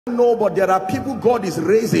No, but there are people God is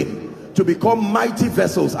raising to become mighty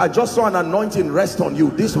vessels. I just saw an anointing rest on you,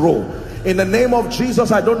 this role. In the name of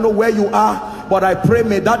Jesus, I don't know where you are, but I pray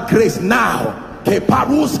may that grace now, let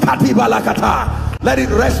it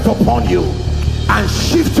rest upon you and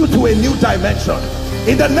shift you to a new dimension.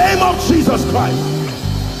 In the name of Jesus Christ.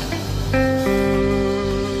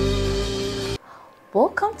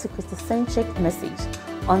 Welcome to Christocentric Message.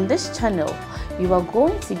 On this channel, you are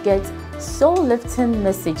going to get soul-lifting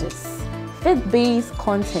messages, faith-based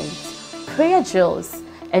content, prayer drills,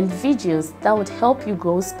 and videos that would help you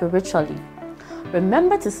grow spiritually.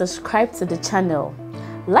 Remember to subscribe to the channel,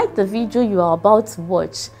 like the video you are about to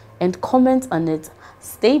watch, and comment on it.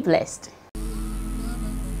 Stay blessed.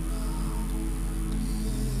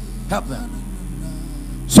 Help them.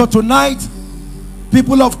 So tonight,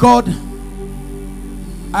 people of God,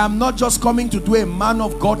 I am not just coming to do a man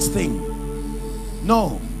of God's thing.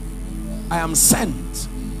 No, I am sent.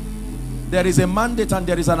 There is a mandate and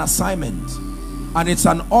there is an assignment, and it's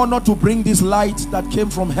an honor to bring this light that came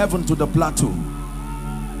from heaven to the plateau,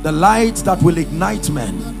 the light that will ignite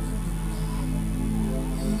men,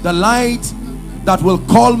 the light that will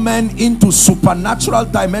call men into supernatural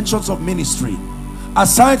dimensions of ministry.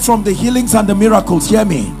 Aside from the healings and the miracles, hear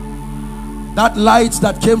me, that light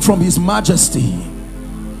that came from His Majesty.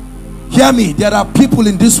 Hear me, there are people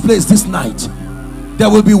in this place this night. There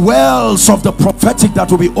will be wells of the prophetic that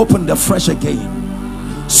will be opened afresh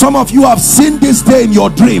again. Some of you have seen this day in your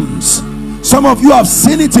dreams. Some of you have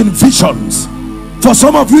seen it in visions. For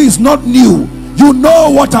some of you it's not new. You know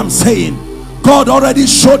what I'm saying. God already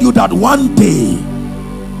showed you that one day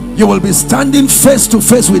you will be standing face to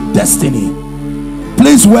face with destiny.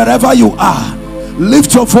 Please, wherever you are,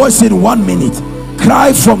 lift your voice in 1 minute.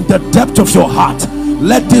 Cry from the depth of your heart,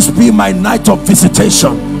 let this be my night of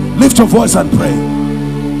visitation. Lift your voice and pray.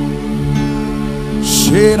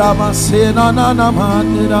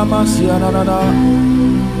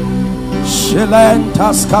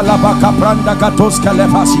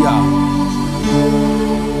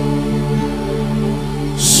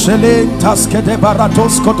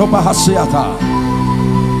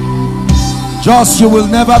 Just, you will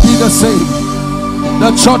never be the same.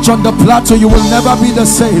 The church on the plateau, you will never be the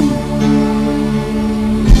same.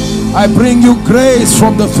 I bring you grace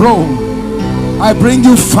from the throne. I bring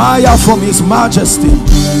you fire from His Majesty.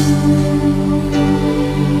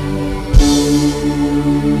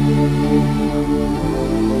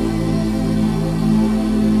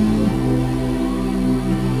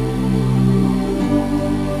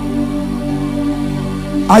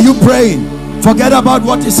 Are you praying? Forget about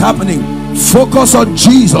what is happening. Focus on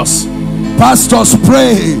Jesus. Pastors,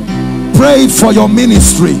 pray. Pray for your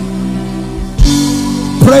ministry.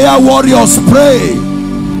 Prayer warriors, pray.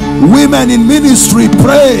 Women in ministry,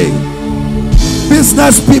 pray.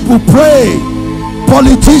 Business people, pray.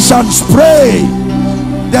 Politicians, pray.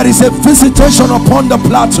 There is a visitation upon the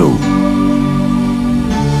plateau.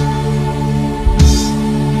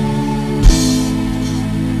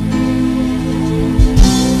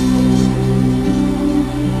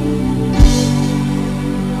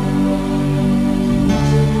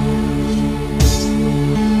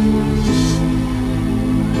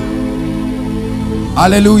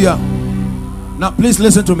 Hallelujah. Now please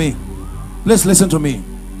listen to me. Please listen to me.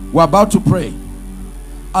 We're about to pray.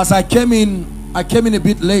 As I came in a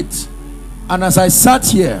bit late, and as I sat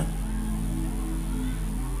here,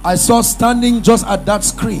 I saw standing just at that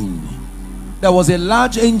screen, there was a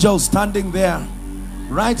large angel standing there,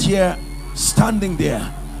 right here, standing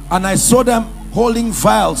there, and I saw them holding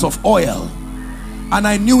vials of oil, and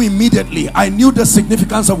I knew immediately, I knew the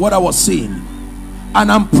significance of what I was seeing.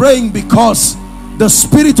 And I'm praying because the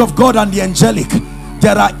Spirit of God and the angelic,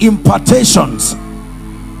 there are impartations.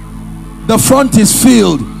 The front is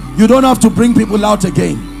filled. You don't have to bring people out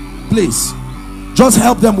again. Please just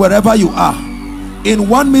help them wherever you are. In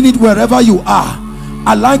 1 minute, wherever you are,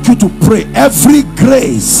 I'd like you to pray. Every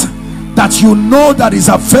grace that you know that is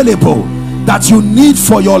available, that you need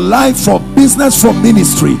for your life, for business, for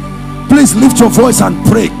ministry, please lift your voice and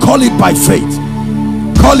pray. Call it by faith.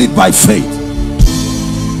 Call it by faith.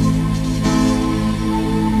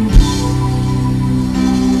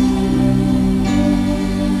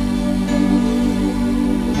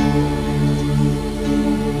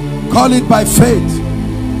 Call it by faith.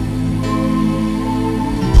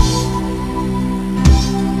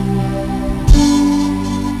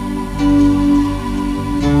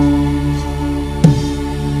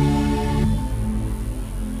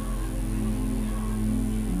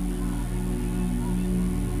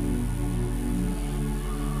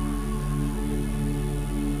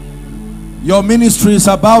 Your ministry is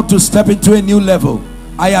about to step into a new level.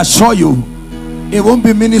 I assure you, it won't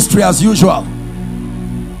be ministry as usual.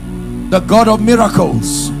 The God of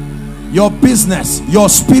miracles, your business, your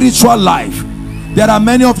spiritual life, there are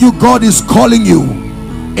many of you, God is calling you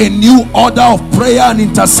a new order of prayer and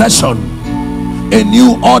intercession, a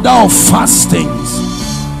new order of fastings,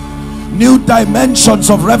 new dimensions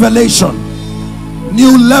of revelation,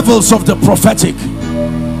 new levels of the prophetic.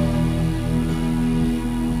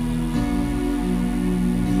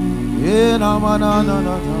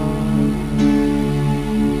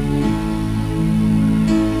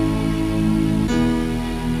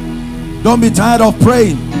 Don't be tired of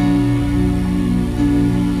praying.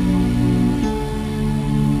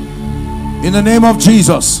 In the name of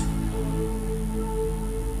Jesus.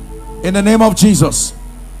 In the name of Jesus.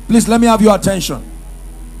 Please let me have your attention.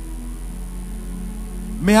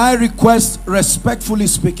 May I request, respectfully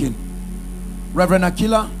speaking, Reverend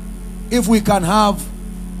Aquila, if we can have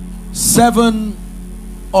 7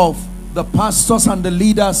 of the pastors and the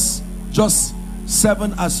leaders, just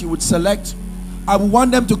 7 as you would select. I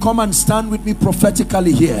want them to come and stand with me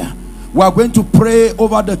prophetically here. We are going to pray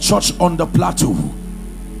over the church on the plateau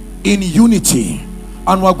in unity,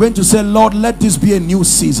 and we're going to say, Lord, let this be a new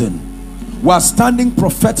season. We are standing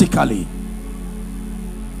prophetically.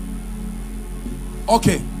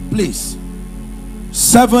 Okay, please.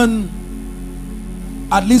 7.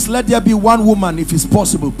 At least let there be one woman, if it's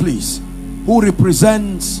possible, please, who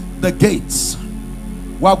represents the gates.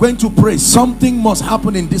 We are going to pray. Something must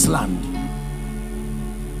happen in this land.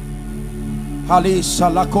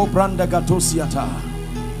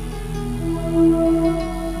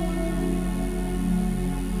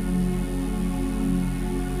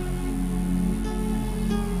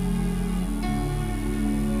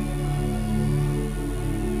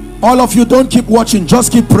 All of you, don't keep watching,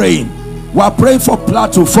 just keep praying. We are praying for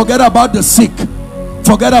plateau. Forget about the sick,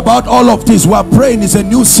 forget about all of this. We are praying. It's a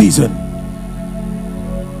new season.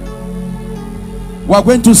 We are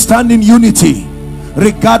going to stand in unity,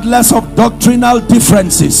 regardless of doctrinal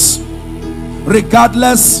differences,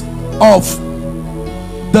 regardless of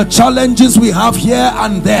the challenges we have here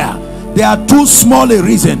and there. There are too small a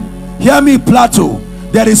reason. Hear me, plateau.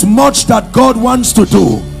 There is much that God wants to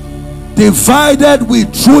do. Divided we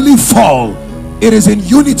truly fall. It is in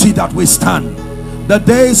unity that we stand. The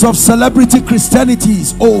days of celebrity Christianity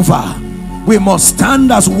is over. We must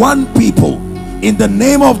stand as one people in the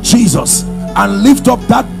name of Jesus and lift up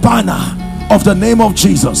that banner of the name of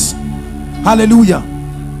Jesus. Hallelujah.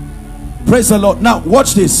 Praise the Lord. Now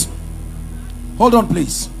watch this. Hold on,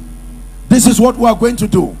 please. This is what we are going to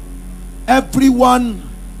do. Everyone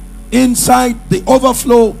inside the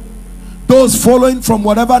overflow, those following from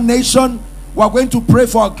whatever nation, we are going to pray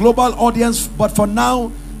for a global audience, but for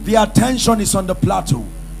now the attention is on the plateau,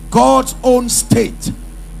 God's own state,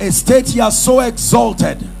 a state He has so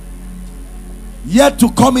exalted, yet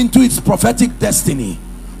to come into its prophetic destiny.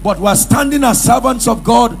 But we are standing as servants of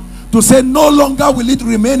God to say, no longer will it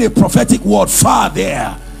remain a prophetic word far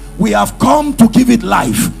there. We have come to give it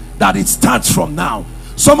life, that it starts from now.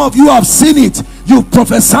 Some of you have seen it, you've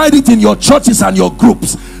prophesied it in your churches and your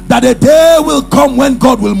groups, that a day will come when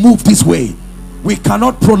God will move this way. We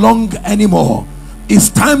cannot prolong anymore. It's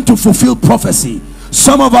time to fulfill prophecy.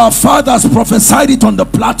 Some of our fathers prophesied it on the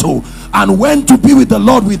plateau and went to be with the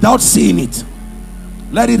Lord without seeing it.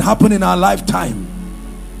 Let it happen in our lifetime.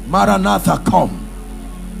 Maranatha, come.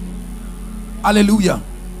 Hallelujah.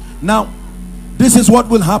 Now this is what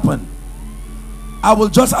will happen. I will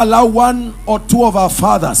just allow 1 or 2 of our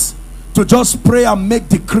fathers to just pray and make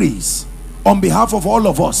decrees on behalf of all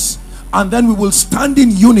of us, and then we will stand in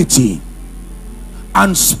unity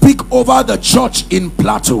and speak over the church in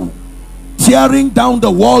plateau, tearing down the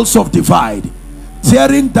walls of divide,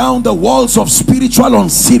 tearing down the walls of spiritual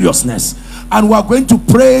unseriousness. And we are going to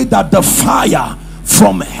pray that the fire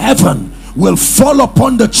from heaven will fall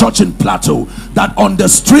upon the church in plateau, that on the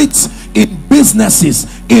streets, in businesses,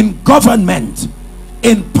 in government,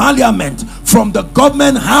 in parliament, from the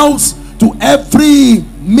government house to every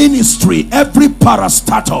ministry, every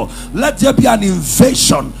parastatal, let there be an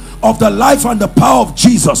invasion of the life and the power of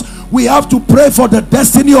Jesus. We have to pray for the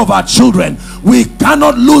destiny of our children. We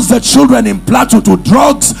cannot lose the children in plateau to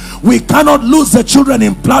drugs. We cannot lose the children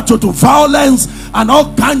in plateau to violence and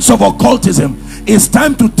all kinds of occultism. It's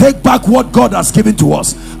time to take back what God has given to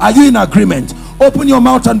us. Are you in agreement? Open your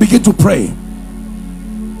mouth and begin to pray.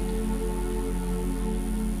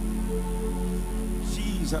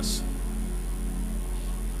 Jesus.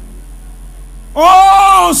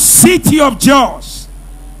 Oh, city of joys.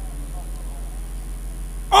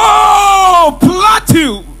 Oh,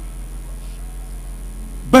 plateau.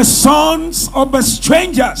 Be sons or be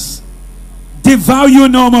strangers, devour you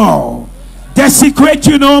no more, desecrate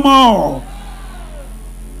you no more.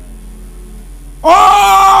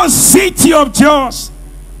 Oh, city of Jos,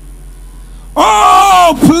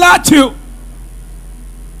 oh, Plateau,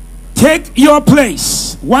 take your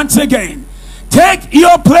place once again. Take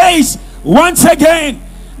your place once again.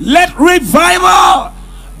 Let revival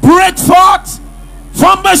break forth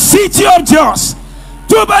from the city of Jos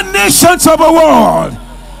to the nations of the world.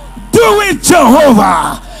 Do it,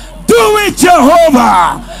 Jehovah. Do it,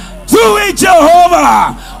 Jehovah. Do it,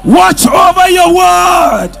 Jehovah. Watch over your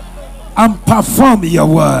word and perform your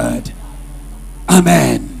word.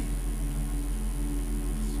 Amen.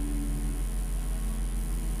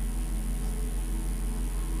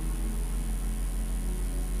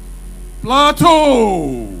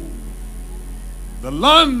 Plateau, the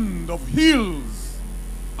land of hills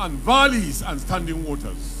and valleys and standing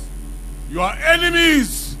waters. Your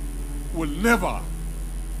enemies will never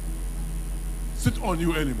sit on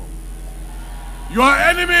you anymore. Your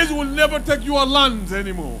enemies will never take your lands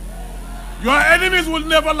anymore. Your enemies will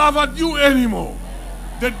never laugh at you anymore.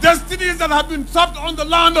 The destinies that have been trapped on the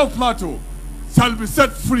land of Plateau shall be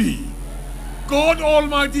set free. God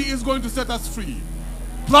Almighty is going to set us free.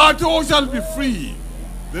 Plateau shall be free.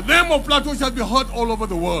 The name of Plateau shall be heard all over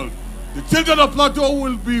the world. The children of Plateau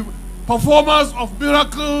will be performers of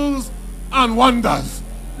miracles and wonders,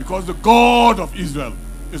 because the God of Israel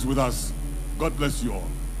is with us. God bless you all.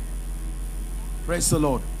 Praise the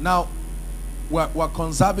Lord. Now, we're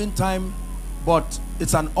conserving time, but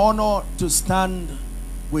it's an honor to stand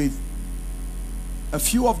with a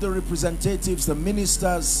few of the representatives, the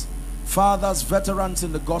ministers, fathers, veterans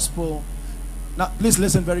in the gospel. Now, please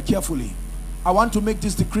listen very carefully. I want to make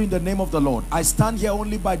this decree in the name of the Lord. I stand here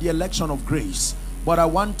only by the election of grace, but I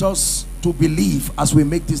want us to believe as we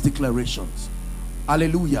make these declarations.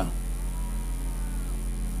 Hallelujah.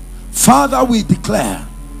 Father, we declare,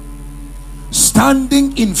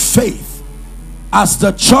 standing in faith as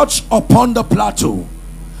the church upon the plateau,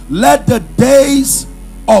 let the days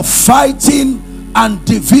of fighting and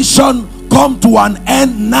division come to an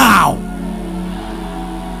end now.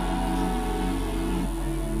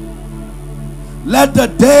 Let the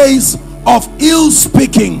days of ill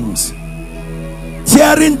speakings,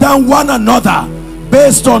 tearing down one another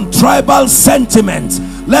based on tribal sentiments,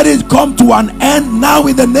 let it come to an end now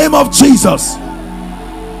in the name of Jesus.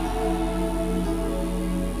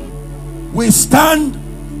 We stand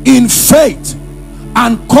in faith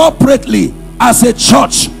and corporately as a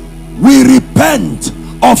church, we repent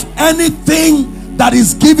of anything that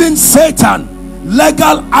is giving Satan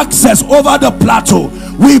legal access over the plateau.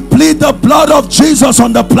 We plead the blood of Jesus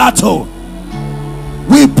on the plateau.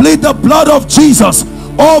 We plead the blood of Jesus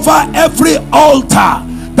over every altar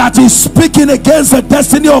that is speaking against the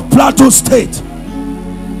destiny of Plateau State.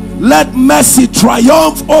 Let mercy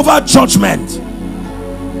triumph over judgment.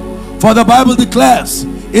 For the Bible declares,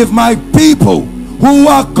 if my people who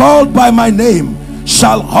are called by my name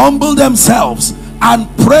shall humble themselves and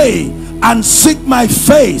pray and seek my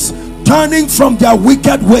face, turning from their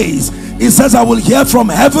wicked ways, it says, I will hear from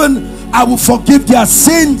heaven, I will forgive their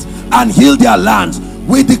sins and heal their land.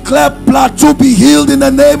 We declare Plateau be healed in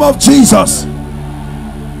the name of Jesus.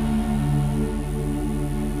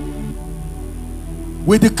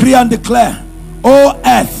 We decree and declare, O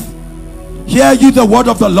earth, hear ye the word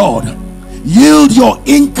of the Lord. Yield your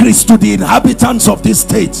increase to the inhabitants of this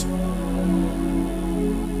state.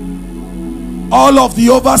 All of the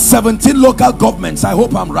over 17 local governments, I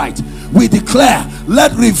hope I'm right, we declare,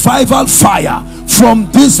 let revival fire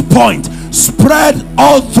from this point spread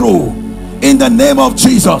all through in the name of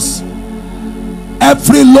Jesus.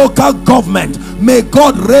 Every local government, may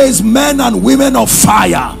God raise men and women of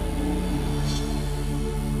fire.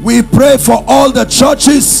 We pray for all the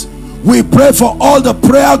churches, we pray for all the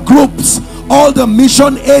prayer groups, all the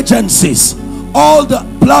mission agencies, all the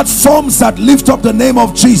platforms that lift up the name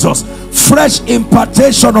of Jesus. Fresh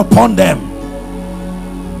impartation upon them.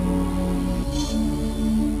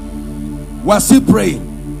 We're still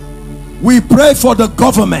praying. We pray for the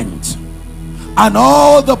government and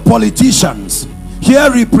all the politicians here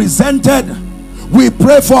represented. We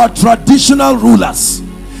pray for our traditional rulers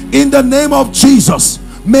in the name of Jesus.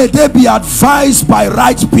 May they be advised by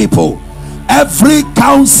right people. Every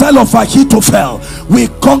counsel of Ahithophel, we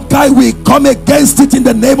conquer, we come against it in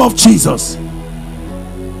the name of Jesus.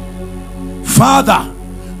 Father,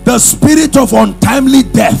 the spirit of untimely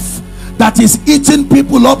death that is eating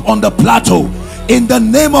people up on the plateau, in the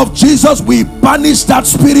name of Jesus, we banish that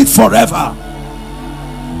spirit forever.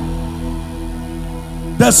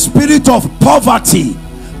 The spirit of poverty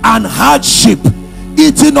and hardship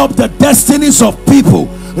eating up the destinies of people,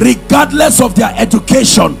 regardless of their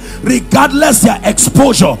education, regardless their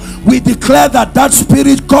exposure, we declare that that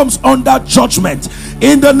spirit comes under judgment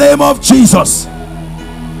in the name of Jesus.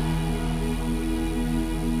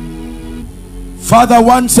 Father,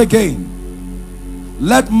 once again,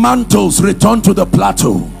 let mantles return to the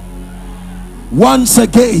plateau. Once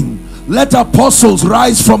again, let apostles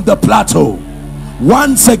rise from the plateau.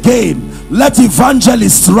 Once again, let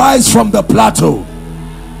evangelists rise from the plateau.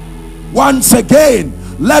 Once again,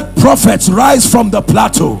 let prophets rise from the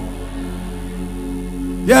plateau.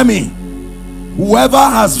 Hear me. Whoever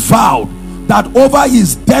has vowed that over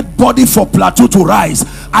his dead body for plateau to rise,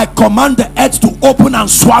 I command the earth to open and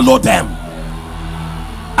swallow them.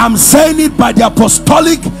 I'm saying it by the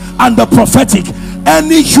apostolic and the prophetic.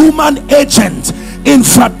 Any human agent in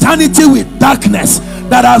fraternity with darkness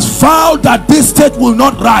that has vowed that this state will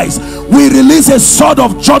not rise, we release a sword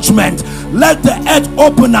of judgment. Let the earth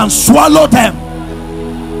open and swallow them.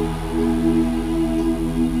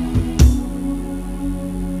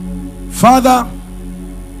 Father,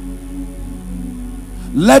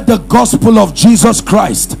 let the gospel of Jesus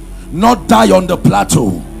Christ not die on the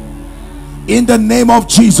plateau. In the name of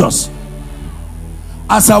Jesus,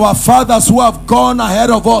 as our fathers who have gone ahead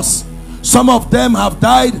of us, some of them have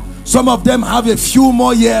died, some of them have a few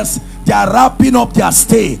more years, they are wrapping up their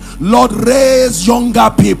stay. Lord, raise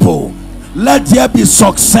younger people. Let there be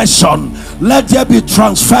succession. Let there be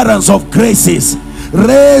transference of graces.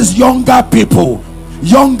 Raise younger people,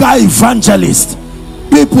 younger evangelists,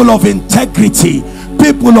 people of integrity,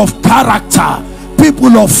 people of character,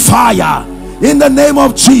 people of fire, in the name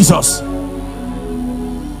of Jesus.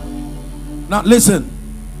 Now listen,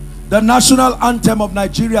 the national anthem of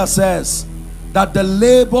Nigeria says that the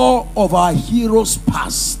labor of our heroes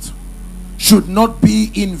past should not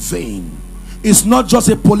be in vain. It's not just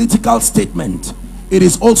a political statement, it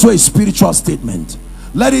is also a spiritual statement.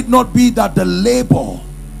 Let it not be that the labor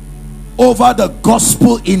over the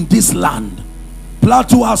gospel in this land,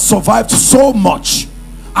 Plateau has survived so much,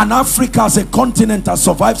 and Africa as a continent has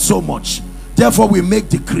survived so much. Therefore we make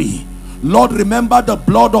decree, Lord, remember the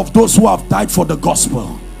blood of those who have died for the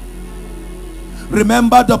gospel.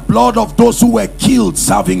 Remember the blood of those who were killed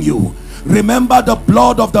serving you. Remember the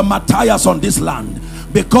blood of the martyrs on this land,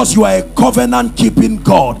 because you are a covenant keeping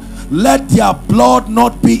God. Let their blood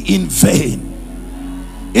not be in vain.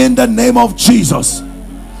 In the name of Jesus,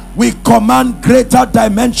 we command greater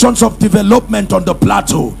dimensions of development on the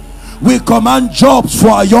plateau. We command jobs for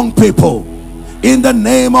our young people in the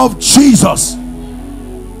name of Jesus.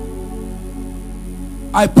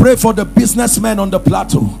 I pray for the businessmen on the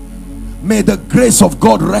plateau. May the grace of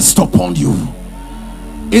God rest upon you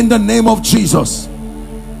in the name of Jesus.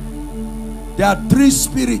 There are three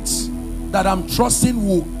spirits that I'm trusting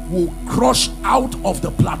will crush out of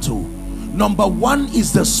the plateau. Number one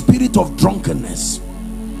is the spirit of drunkenness.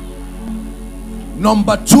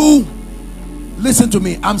 Number two, listen to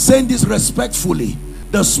me, I'm saying this respectfully,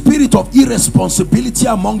 the spirit of irresponsibility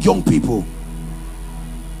among young people.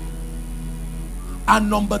 And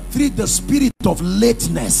number three, the spirit of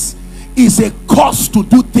lateness is a cause to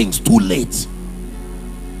do things too late.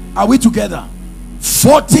 Are we together?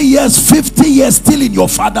 40 years, 50 years still in your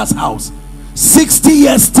father's house, 60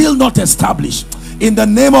 years still not established. In the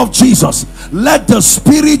name of Jesus, let the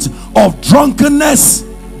spirit of drunkenness,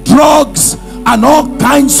 drugs, and all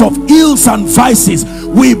kinds of ills and vices,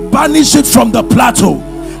 we banish it from the plateau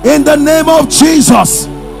in the name of Jesus.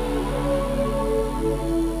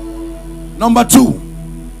 Number two,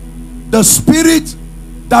 the spirit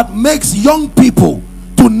that makes young people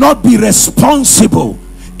to not be responsible.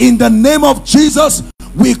 In the name of Jesus,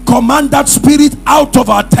 we command that spirit out of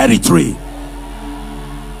our territory.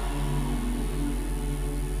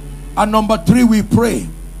 And number three, we pray.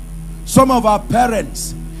 Some of our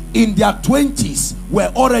parents in their 20s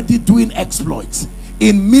were already doing exploits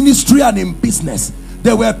in ministry and in business.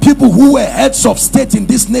 There were people who were heads of state in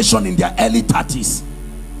this nation in their early 30s.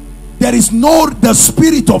 There is the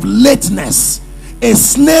spirit of lateness, a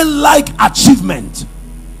snail-like achievement.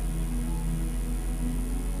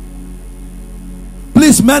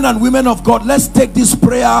 Please, men and women of God, let's take this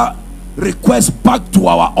prayer request back to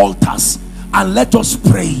our altars and let us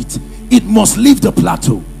pray it. It must leave the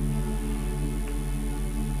plateau.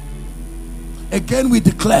 Again, we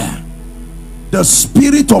declare the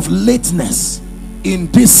spirit of lateness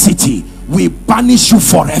in this city, we banish you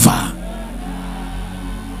forever.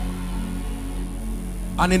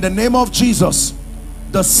 And in the name of Jesus,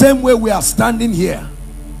 the same way we are standing here,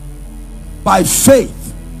 by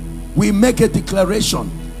faith, we make a declaration.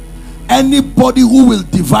 Anybody who will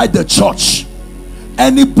divide the church,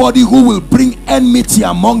 Anybody who will bring enmity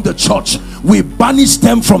among the church, we banish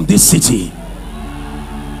them from this city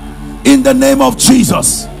in the name of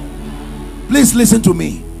Jesus. Please listen to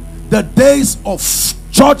me. The days of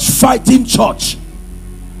church fighting church,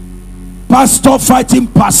 pastor fighting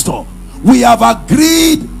pastor, we have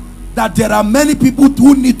agreed that there are many people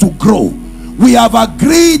who need to grow. We have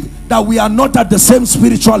agreed that we are not at the same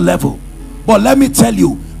spiritual level, but let me tell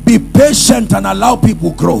you, be patient and allow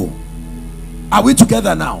people grow. Are we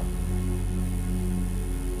together now?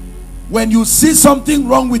 When you see something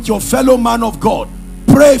wrong with your fellow man of God,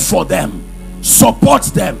 pray for them, support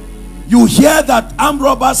them. You hear that armed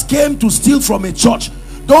robbers came to steal from a church,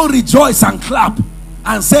 don't rejoice and clap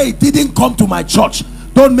and say it didn't come to my church.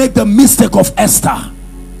 Don't make the mistake of Esther.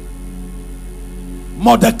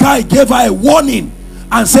 Mordecai gave her a warning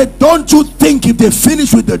and said, don't you think if they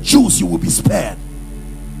finish with the Jews you will be spared.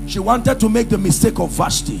 She wanted to make the mistake of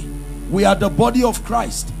Vashti. We are the body of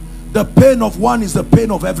Christ. The pain of one is the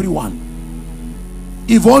pain of everyone.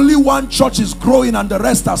 If only one church is growing and the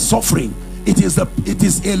rest are suffering, it is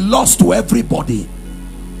a loss to everybody.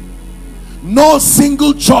 No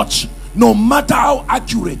single church, no matter how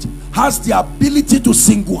accurate, has the ability to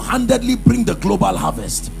single-handedly bring the global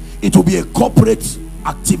harvest. It will be a corporate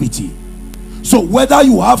activity. So whether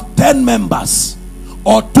you have 10 members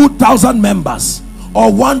or 2,000 members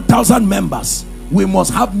or 1,000 members, we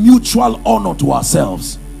must have mutual honor to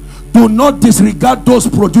ourselves. Do not disregard those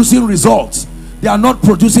producing results. They are not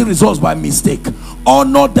producing results by mistake.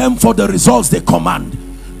 Honor them for the results they command.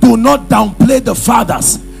 Do not downplay the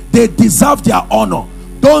fathers. They deserve their honor.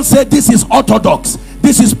 Don't say this is Orthodox,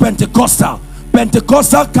 this is Pentecostal.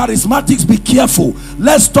 Pentecostal charismatics, be careful.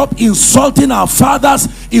 Let's stop insulting our fathers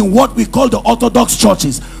in what we call the Orthodox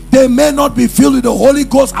churches. They may not be filled with the Holy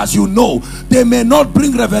Ghost, as you know. They may not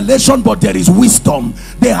bring revelation, but there is wisdom.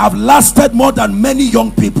 They have lasted more than many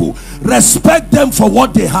young people. Respect them for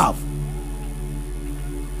what they have.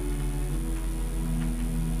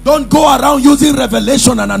 Don't go around using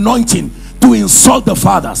revelation and anointing to insult the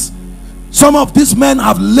fathers. Some of these men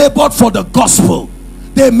have labored for the gospel.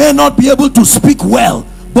 They may not be able to speak well,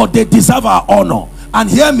 but they deserve our honor. And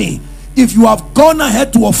hear me, if you have gone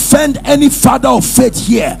ahead to offend any father of faith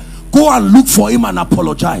here, go and look for him and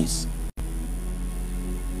apologize.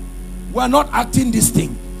 We are not acting this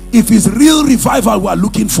thing. If it's real revival we are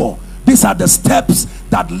looking for, these are the steps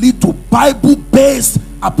that lead to Bible-based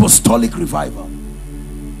apostolic revival.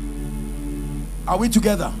 Are we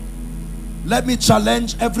together? Let me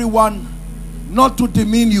challenge everyone not to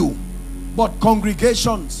demean you, but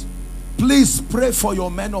congregations, please pray for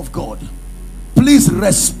your men of God. Please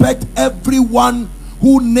respect everyone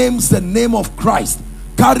who names the name of Christ,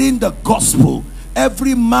 carrying the gospel.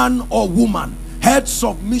 Every man or woman, heads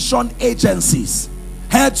of mission agencies,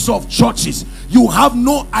 heads of churches, you have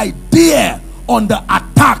no idea on the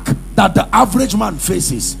attack that the average man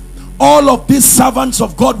faces. All of these servants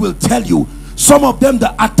of God will tell you, some of them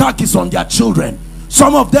the attack is on their children,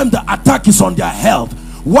 some of them the attack is on their health.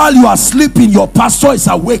 While you are sleeping, your pastor is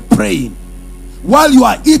awake praying. While you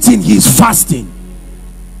are eating, he is fasting.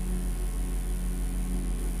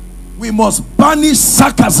 We must banish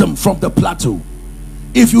sarcasm from the plateau.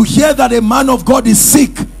 If you hear that a man of God is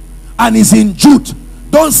sick and is injured,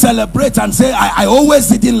 don't celebrate and say, I always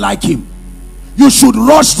didn't like him. You should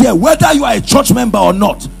rush there, whether you are a church member or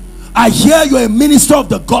not. I hear you're a minister of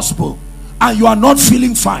the gospel and you are not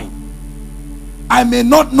feeling fine. I may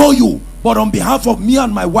not know you, but on behalf of me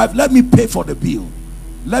and my wife, let me pay for the bill.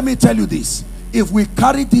 Let me tell you this. If we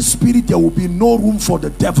carry this spirit, there will be no room for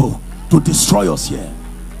the devil to destroy us here.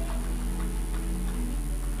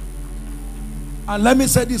 And let me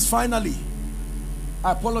say this finally.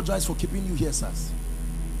 I apologize for keeping you here, sirs.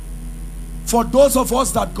 For those of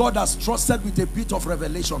us that God has trusted with a bit of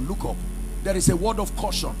revelation, look up. There is a word of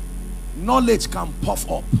caution. Knowledge can puff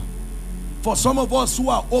up. For some of us who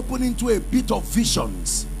are open into a bit of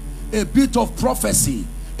visions, a bit of prophecy,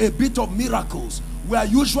 a bit of miracles, we are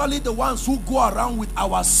usually the ones who go around with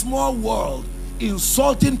our small world,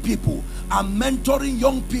 insulting people and mentoring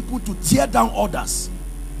young people to tear down others.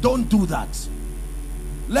 Don't do that.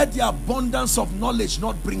 Let the abundance of knowledge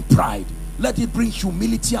not bring pride. Let it bring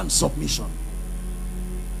humility and submission.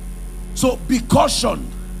 So be cautioned.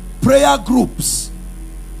 Prayer groups,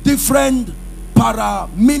 different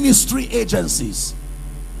para-ministry agencies,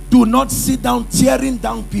 do not sit down tearing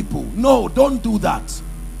down people. No, don't do that.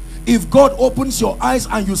 If God opens your eyes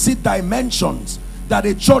and you see dimensions that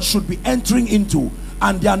a church should be entering into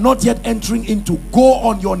and they are not yet entering into, go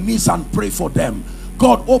on your knees and pray for them.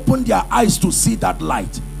 God, open their eyes to see that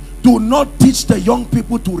light. Do not teach the young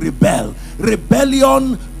people to rebel.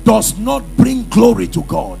 Rebellion does not bring Glory to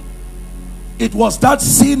God. It was that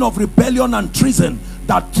sin of rebellion and treason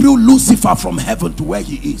that threw Lucifer from heaven to where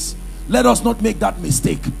he is. Let us not make that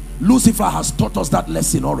mistake. Lucifer has taught us that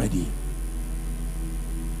lesson already.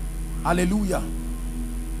 Hallelujah.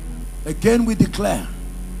 Again we declare,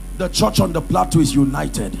 the church on the plateau is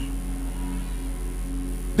united.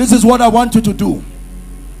 This is what I want you to do.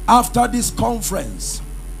 After this conference,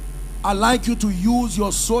 I'd like you to use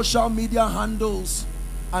your social media handles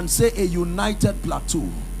and say a united plateau.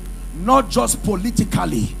 Not just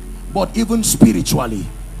politically, but even spiritually.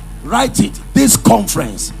 Write it. This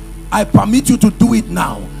conference, I permit you to do it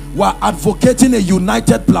now. We're advocating a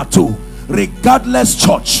united plateau. Regardless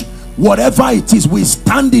church, whatever it is, we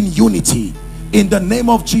stand in unity in the name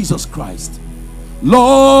of Jesus Christ.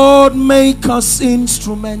 Lord, make us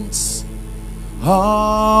instruments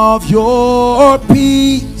of your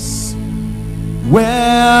peace.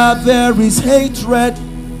 Where there is hatred,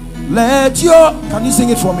 let your, can you sing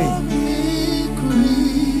it for me?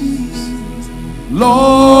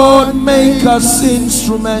 Lord, make us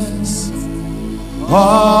instruments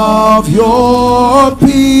of your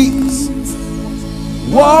peace.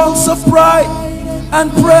 Walls of pride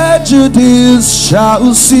and prejudice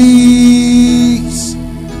shall cease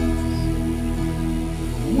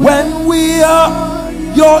when we are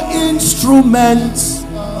your instruments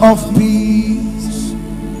of peace.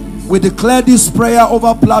 We declare this prayer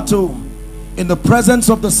over Plateau in the presence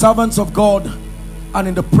of the servants of God and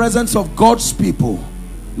in the presence of God's people.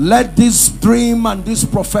 Let this dream and this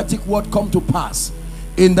prophetic word come to pass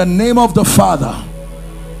in the name of the Father,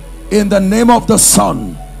 in the name of the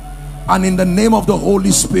Son, and in the name of the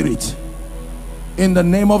Holy Spirit, in the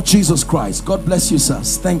name of Jesus Christ. God bless you,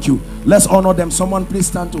 sirs. Thank you. Let's honor them. Someone please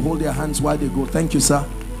stand to hold their hands while they go. Thank you, sir.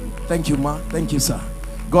 Thank you, ma. Thank you, sir.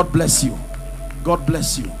 God bless you. God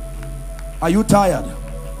bless you. Are you tired?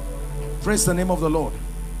 Praise the name of the Lord.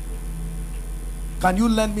 Can you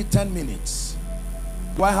lend me 10 minutes?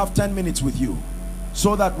 Do I have 10 minutes with you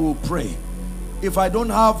so that we'll pray? If I don't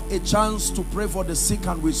have a chance to pray for the sick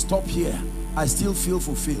and we stop here, I still feel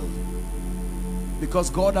fulfilled, because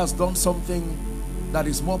God has done something that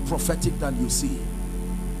is more prophetic than you see.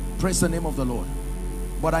 Praise the name of the Lord.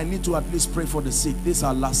 But I need to at least pray for the sick. This is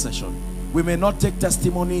our last session. We may not take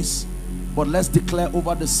testimonies, but let's declare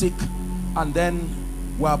over the sick, and then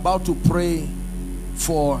we're about to pray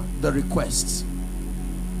for the requests.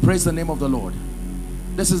 Praise the name of the Lord.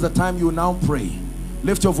 This is the time you now pray.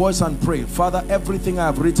 Lift your voice and pray. Father, everything I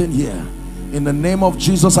have written here, in the name of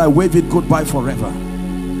Jesus, I wave it goodbye forever.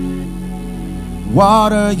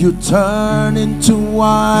 Water you turn into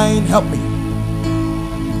wine. Help me.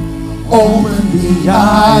 Open the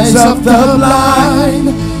eyes of the blind.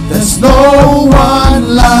 There's no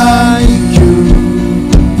one like you.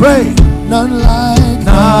 Pray. None like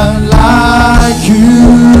you.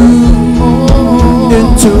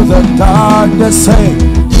 Into the darkness, say.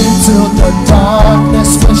 Into the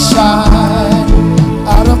darkness we shine.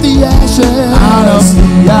 Out of the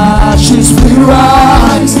ashes we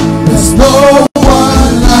rise. There's no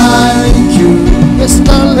one like you. There's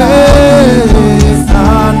none like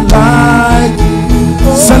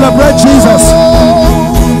you. Celebrate Jesus.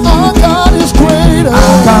 Our God is greater.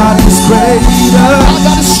 Our God is greater. Our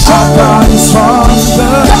God is stronger. Our God is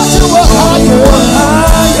stronger. God, you are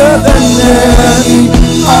higher than any.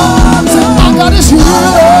 Our God is healer.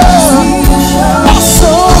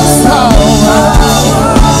 Awesome power.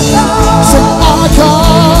 Say our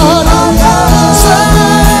God. Say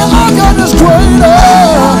our God is greater.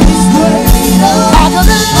 Our God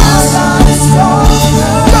is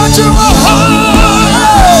stronger. God, you are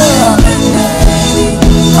higher.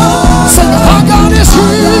 Say our God is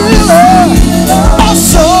healer.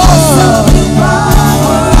 Awesome.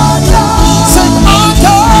 Say our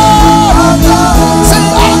God. Say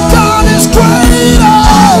our God is greater.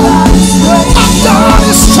 Our God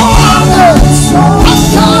is stronger.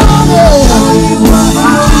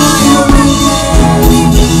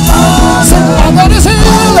 Our God is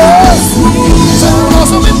healer. Say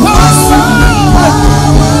awesome in power.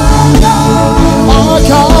 Our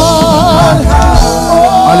God.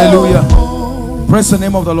 Hallelujah. Praise the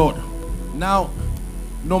name of the Lord. Now,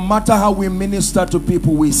 no matter how we minister to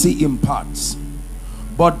people, we see in parts.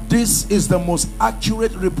 But this is the most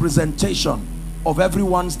accurate representation of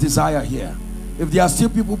everyone's desire here. If there are still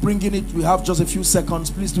people bringing it, we have just a few seconds.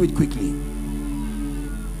 Please do it quickly.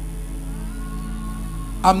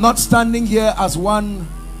 I'm not standing here as one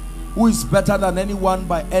who is better than anyone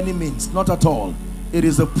by any means. Not at all. It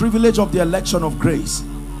is the privilege of the election of grace.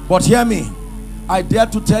 But hear me. I dare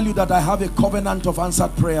to tell you that I have a covenant of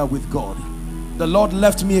answered prayer with God. The Lord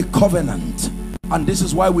left me a covenant. And this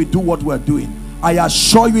is why we do what we're doing. I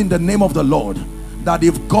assure you in the name of the Lord that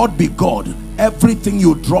if God be God, everything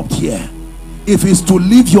you dropped here, if it's to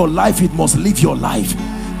live your life, it must live your life.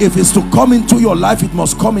 If it's to come into your life, it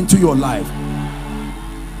must come into your life.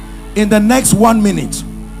 In the next 1 minute,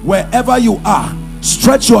 wherever you are,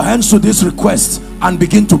 stretch your hands to this request and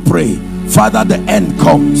begin to pray. Father, the end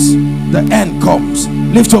comes. The end comes.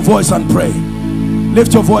 Lift your voice and pray.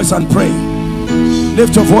 Lift your voice and pray.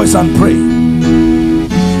 Lift your voice and pray.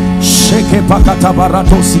 Sheke pakata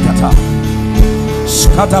barato sikata.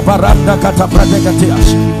 Skata baranda kata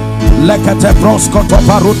pradegatiash. Lekate broskoto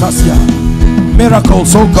barutasia.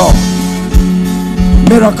 Miracles, oh God.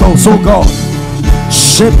 Miracles, oh God.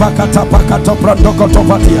 Shepa kata pakata pradokoto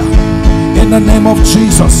patia. In the name of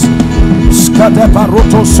Jesus. Skate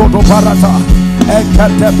baruto sodo barata.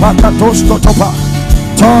 Ekate pakatos kotopa.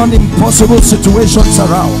 Turn impossible situations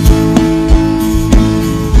around.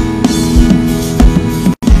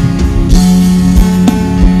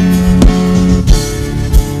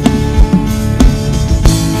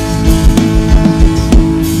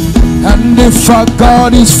 And if our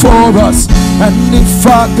God is for us, and if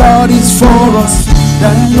our God is for us,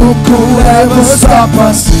 then who could ever stop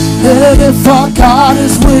us? And if our God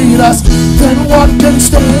is with us, then what can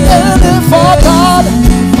stop? And if our God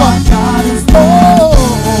is oh,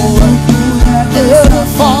 and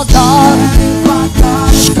if our God,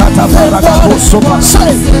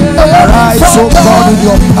 arise, O God, in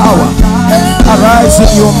your power. Arise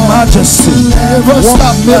in your majesty.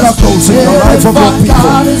 Work miracles in the life of your people.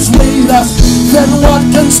 God is with us, then what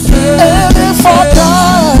can stand? And if our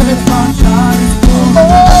God,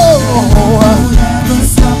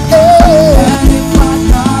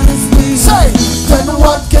 then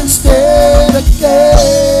what can stand again?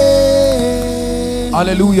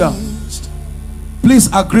 Hallelujah. Please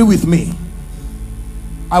agree with me.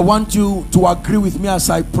 I want you to agree with me as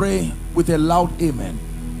I pray with a loud amen.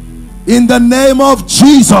 In the name of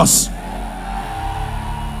Jesus.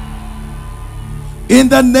 In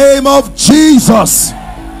the name of Jesus.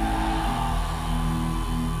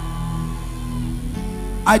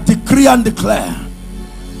 I decree and declare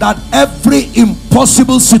that every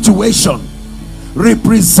impossible situation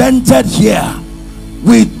represented here,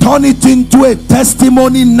 we turn it into a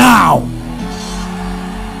testimony now.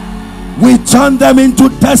 We turn them into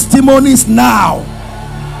testimonies now.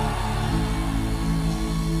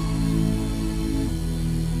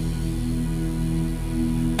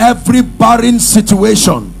 Every barren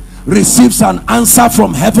situation receives an answer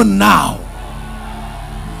from heaven now.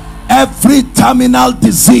 Every terminal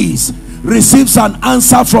disease receives an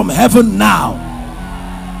answer from heaven now.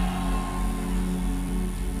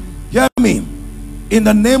 Hear me. In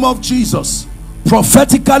the name of Jesus,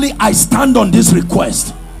 prophetically I stand on this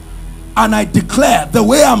request and I declare, the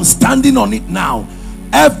way I'm standing on it now,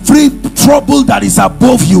 every trouble that is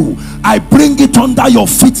above you, I bring it under your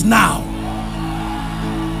feet now.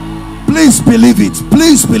 Please believe it.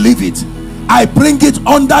 Please believe it. I bring it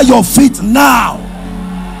under your feet now.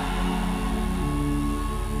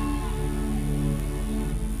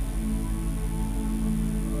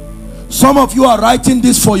 Some of you are writing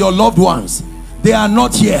this for your loved ones. They are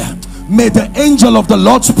not here. May the angel of the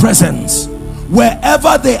Lord's presence,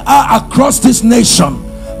 wherever they are across this nation,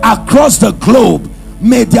 across the globe,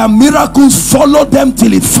 may their miracles follow them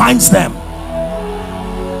till it finds them.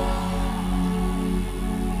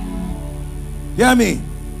 Hear me.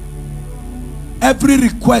 Every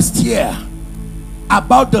request here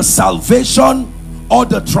about the salvation or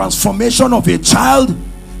the transformation of a child,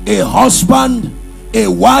 a husband, a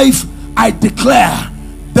wife, I declare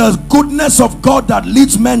the goodness of God that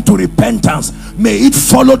leads men to repentance, may it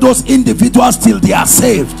follow those individuals till they are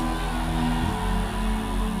saved.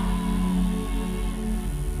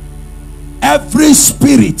 Every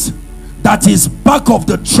spirit that is back of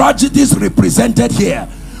the tragedies represented here,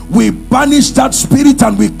 we banish that spirit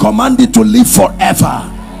and we command it to live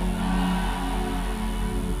forever.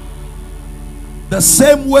 The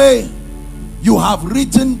same way you have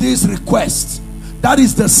written these requests, that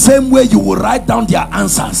is the same way you will write down their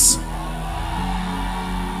answers.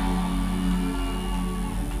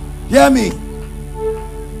 Hear me.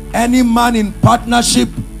 Any man in partnership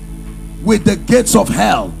with the gates of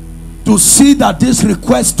hell to see that these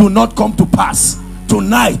requests do not come to pass,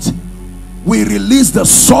 tonight we release the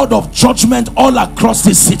sword of judgment all across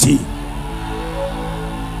this city.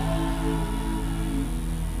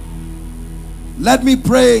 Let me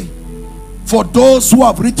pray for those who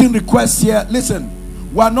have written requests here. Listen,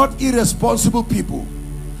 we are not irresponsible people.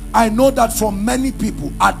 I know that for many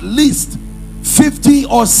people, at least 50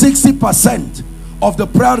 or 60% of the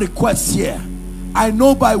prayer requests here, I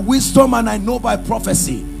know by wisdom and I know by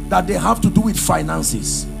prophecy, that they have to do with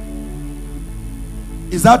finances.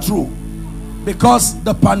 Is that true? Because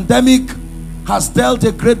the pandemic has dealt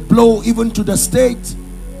a great blow even to the state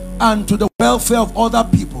and to the welfare of other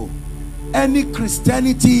people. Any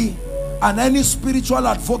Christianity and any spiritual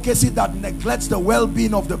advocacy that neglects the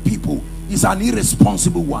well-being of the people is an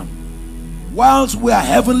irresponsible one. Whilst we are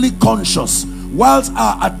heavenly conscious, whilst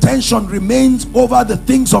our attention remains over the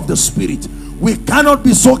things of the spirit, we cannot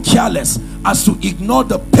be so careless as to ignore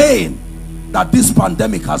the pain that this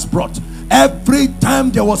pandemic has brought. Every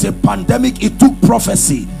time there was a pandemic, it took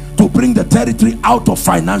prophecy to bring the territory out of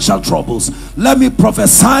financial troubles. Let me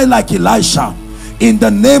prophesy like Elisha in the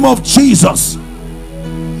name of Jesus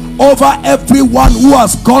over everyone who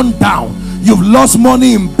has gone down. You've lost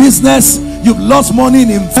money in business, you've lost money in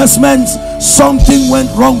investments, something went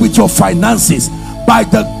wrong with your finances. By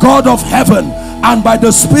the God of heaven and by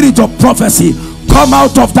the spirit of prophecy, come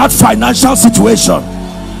out of that financial situation.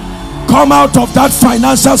 Come out of that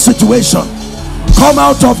financial situation. Come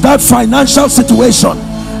out of that financial situation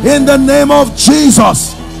in the name of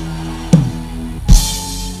Jesus.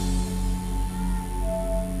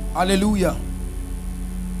 Hallelujah.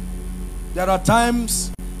 There are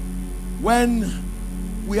times when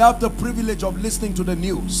we have the privilege of listening to the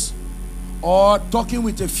news or talking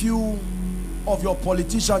with a few of your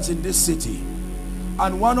politicians in this city,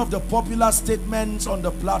 and one of the popular statements on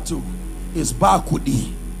the plateau is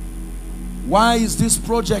Bakudi. Why is this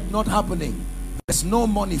project not happening? There's no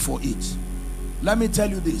money for it. Let me tell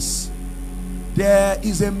you this. There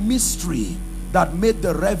is a mystery that made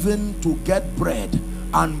the Reverend to get bread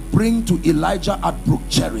and bring to Elijah at Brook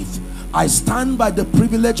Cherith. I stand by the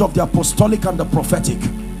privilege of the apostolic and the prophetic.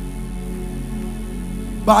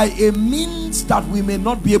 By a means that we may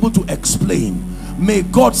not be able to explain, may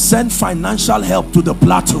God send financial help to the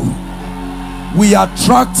plateau. We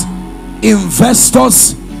attract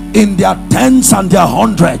investors in their tens and their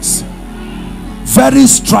hundreds. Very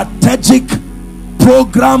strategic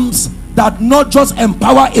programs that not just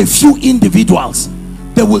empower a few individuals,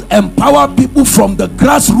 they will empower people from the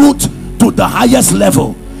grassroots to the highest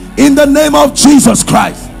level in the name of Jesus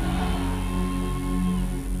Christ.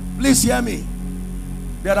 Please hear me.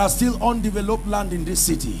 There are still undeveloped land in this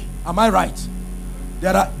city. Am I right?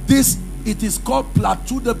 It is called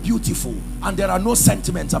Plateau the Beautiful, and there are no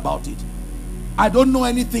sentiments about it. I don't know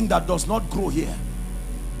anything that does not grow here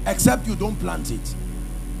except you don't plant it.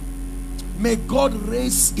 May God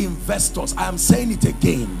raise investors, I am saying it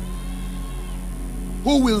again,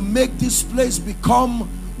 who will make this place become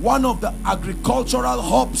one of the agricultural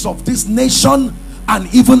hubs of this nation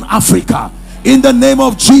and even Africa, in the name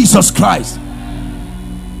of Jesus Christ.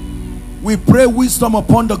 We pray wisdom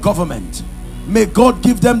upon the government. May God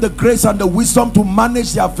give them the grace and the wisdom to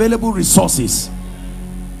manage the available resources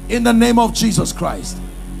in the name of Jesus Christ.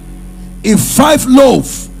 If 5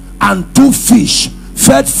 loaves and 2 fish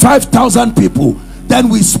fed 5,000 people, then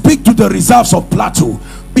we speak to the reserves of plateau.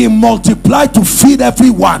 Be multiplied to feed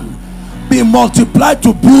everyone. Be multiplied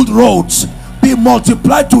to build roads. Be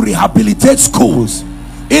multiplied to rehabilitate schools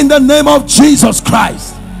in the name of Jesus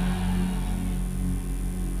Christ.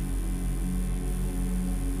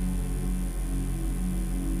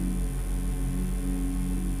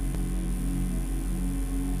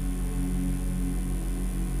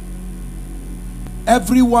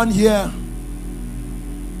 Everyone here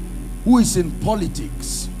who is in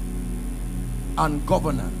politics and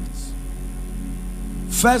governance,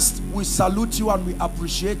 first we salute you and we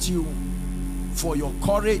appreciate you for your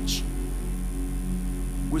courage.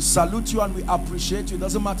 We salute you and we appreciate you. It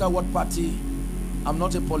doesn't matter what party. I'm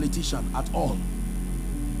not a politician at all.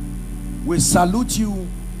 We salute you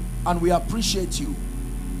and we appreciate you,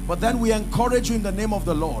 but then we encourage you in the name of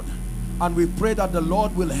the Lord. And we pray that the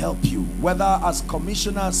Lord will help you, whether as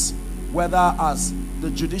commissioners, whether as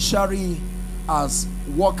the judiciary, as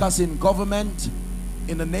workers in government,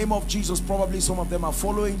 in the name of Jesus. Probably some of them are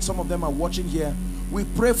following, some of them are watching here. We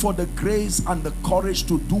pray for the grace and the courage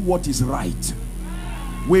to do what is right.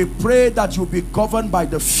 We pray that you'll be governed by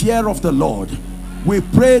the fear of the Lord. We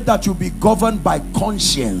pray that you'll be governed by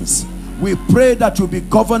conscience. We pray that you'll be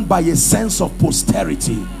governed by a sense of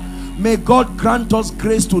posterity. May God grant us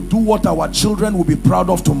grace to do what our children will be proud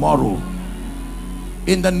of tomorrow.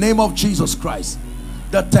 In the name of Jesus Christ.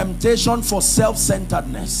 The temptation for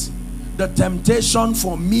self-centeredness, the temptation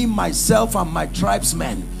for me, myself, and my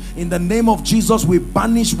tribesmen, in the name of Jesus, we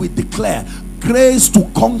banish, we declare grace to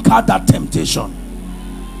conquer that temptation.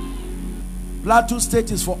 Plateau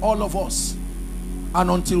State is for all of us. And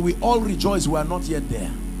until we all rejoice, we are not yet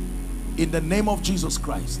there. In the name of Jesus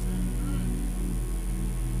Christ.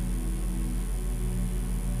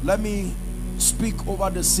 Let me speak over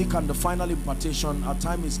the sick and the final impartation. Our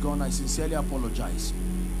time is gone. I sincerely apologize.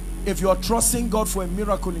 If you are trusting God for a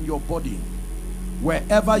miracle in your body,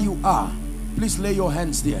 wherever you are, please lay your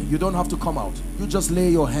hands there. You don't have to come out. You just lay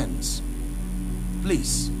your hands.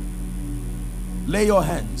 Please lay your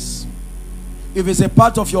hands. If it's a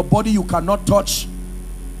part of your body you cannot touch,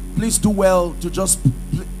 please do well to just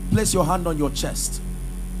place your hand on your chest.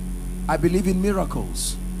 I believe in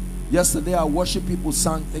miracles. Yesterday our worship people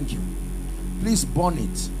sang, thank you. Please burn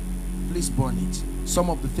it. Please burn it. Some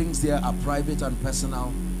of the things there are private and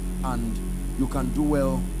personal, and you can do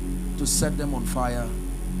well to set them on fire.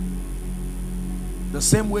 The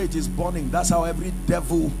same way it is burning, that's how every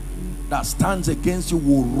devil that stands against you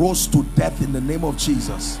will roast to death in the name of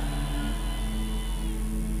Jesus.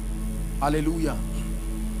 Hallelujah.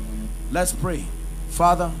 Let's pray.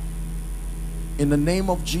 Father, in the name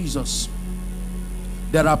of Jesus,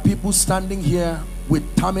 there are people standing here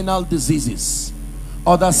with terminal diseases,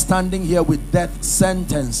 others standing here with death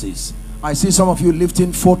sentences. I see some of you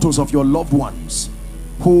lifting photos of your loved ones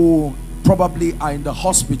who probably are in the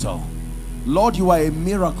hospital. Lord, you are a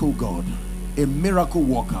miracle God, a miracle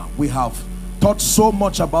worker. We have taught so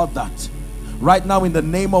much about that. Right now, in the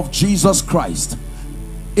name of Jesus Christ,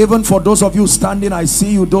 even for those of you standing, I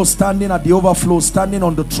see you, those standing at the overflow, standing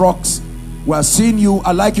on the trucks, we are seeing you.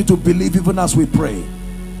 I'd like you to believe even as we pray.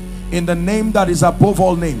 In the name that is above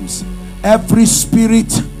all names, every spirit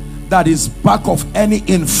that is back of any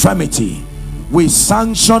infirmity, we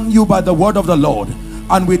sanction you by the word of the Lord,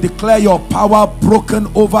 and we declare your power broken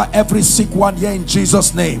over every sick one here in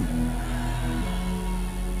Jesus' name.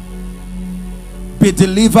 Be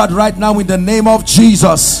delivered right now in the name of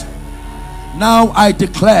Jesus. Now I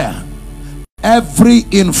declare every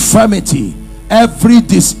infirmity, every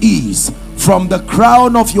disease, from the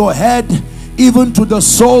crown of your head even to the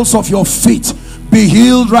soles of your feet, be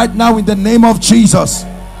healed right now in the name of Jesus.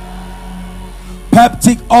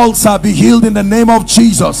 Peptic ulcer, be healed in the name of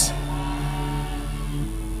Jesus.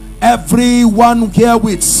 Everyone here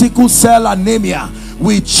with sickle cell anemia,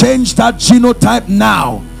 we change that genotype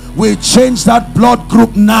now. We change that blood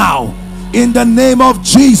group now in the name of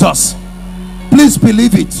Jesus. Please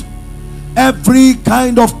believe it. Every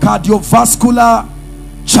kind of cardiovascular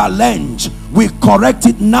challenge, we correct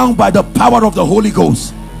it now by the power of the Holy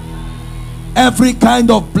Ghost. Every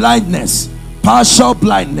kind of blindness, partial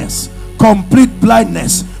blindness, complete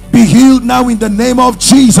blindness, be healed now in the name of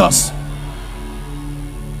Jesus.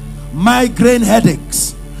 Migraine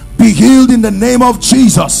headaches, be healed in the name of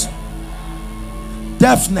Jesus.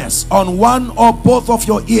 Deafness on one or both of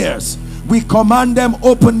your ears, we command them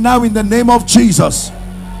open now in the name of Jesus.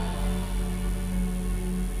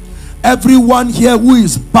 Everyone here who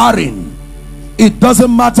is barren, it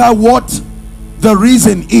doesn't matter what the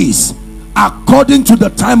reason is, according to the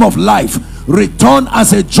time of life, return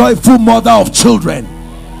as a joyful mother of children.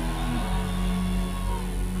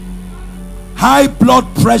 High blood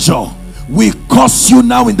pressure, we curse you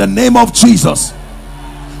now in the name of Jesus.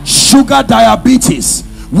 Sugar diabetes,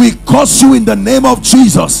 we curse you in the name of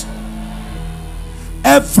Jesus.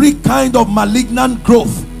 Every kind of malignant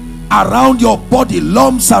growth around your body,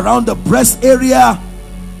 lumps around the breast area,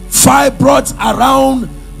 fibroids around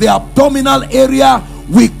the abdominal area,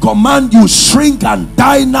 we command you shrink and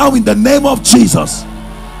die now in the name of Jesus.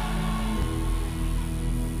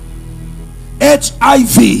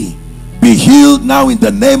 HIV, be healed now in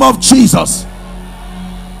the name of Jesus.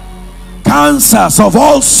 Cancers of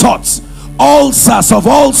all sorts, ulcers of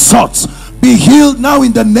all sorts, be healed now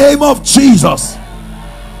in the name of Jesus.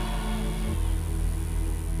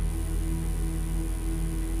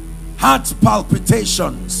 Heart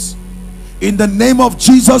palpitations, in the name of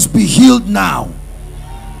Jesus, be healed now.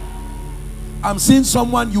 I'm seeing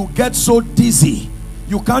someone, you get so dizzy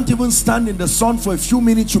you can't even stand in the sun for a few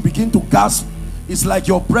minutes, you begin to gasp. It's like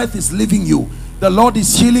your breath is leaving you. The Lord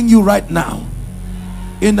is healing you right now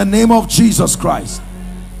in the name of Jesus Christ.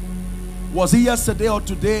 Was it yesterday or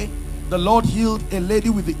today the Lord healed a lady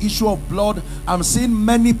with the issue of blood? I'm seeing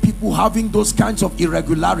many people having those kinds of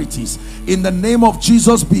irregularities. In the name of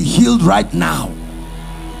Jesus, be healed right now.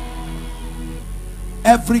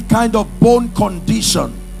 Every kind of bone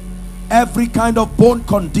condition, every kind of bone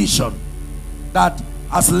condition that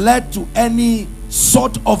has led to any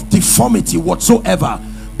sort of deformity whatsoever,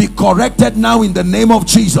 be corrected now in the name of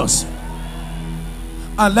Jesus.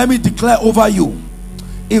 And let me declare over you,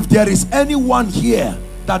 if there is anyone here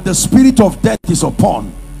that the spirit of death is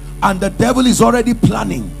upon, and the devil is already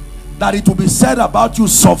planning that it will be said about you,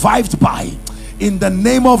 survived by, in the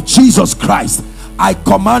name of Jesus Christ, I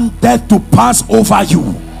command death to pass over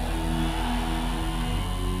you.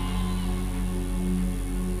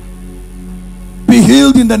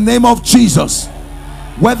 healed in the name of Jesus.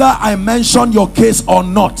 Whether I mention your case or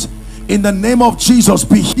not, in the name of Jesus,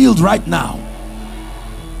 be healed right now.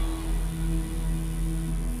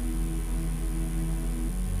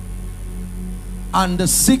 And the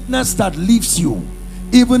sickness that leaves you,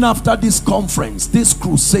 even after this conference, this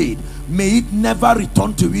crusade, may it never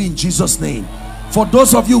return to you in Jesus' name. For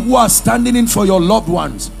those of you who are standing in for your loved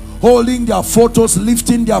ones, holding their photos,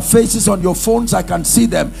 lifting their faces on your phones, I can see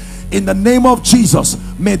them. In the name of Jesus,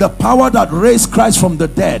 may the power that raised Christ from the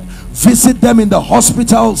dead visit them in the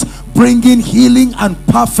hospitals, bringing healing and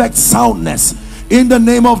perfect soundness in the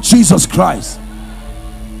name of Jesus Christ.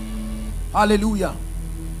 Hallelujah.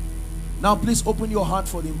 Now please open your heart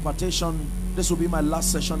for the impartation. This will be my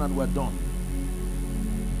last session and we're done.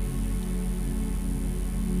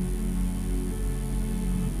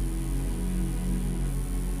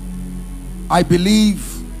 I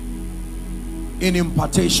believe in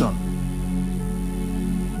impartation.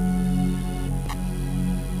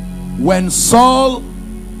 When Saul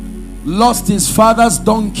lost his father's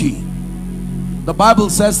donkey, the Bible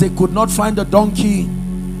says they could not find the donkey,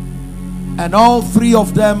 and all three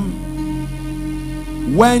of them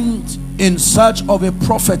went in search of a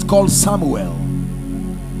prophet called Samuel.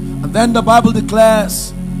 And then the Bible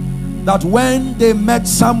declares that when they met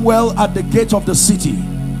Samuel at the gate of the city,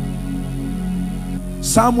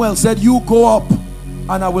 Samuel said, "You go up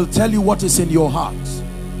and I will tell you what is in your heart."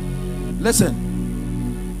 Listen,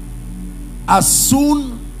 as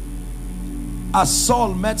soon as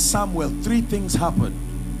Saul met Samuel, three things happened.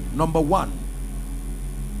 Number one,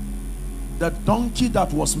 the donkey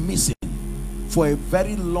that was missing for a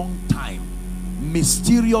very long time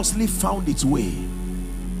mysteriously found its way.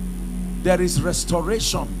 There is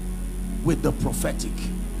restoration with the prophetic.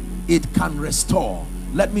 It can restore.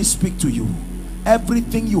 Let me speak to you.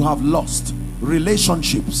 Everything you have lost,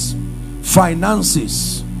 relationships,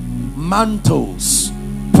 finances, mantles,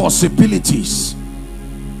 possibilities,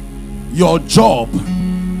 your job,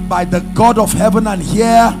 by the God of heaven, and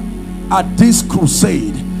here at this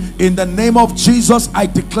crusade, in the name of Jesus, I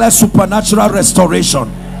declare supernatural restoration.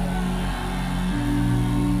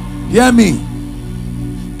 Hear me.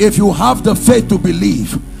 If you have the faith to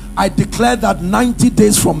believe, I declare that 90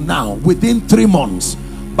 days from now, within 3 months,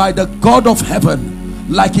 by the God of heaven,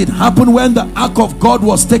 like it happened when the ark of God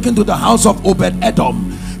was taken to the house of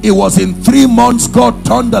Obed-Edom, it was in 3 months God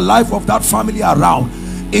turned the life of that family around.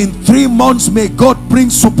 In 3 months, may God bring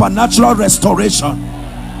supernatural restoration.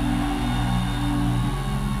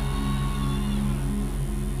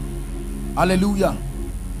 Hallelujah.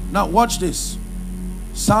 Now watch this.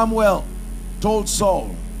 Samuel told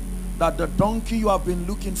Saul that the donkey you have been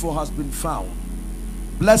looking for has been found.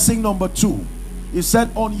 Blessing number 2, he said,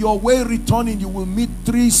 on your way returning, you will meet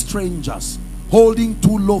 3 strangers holding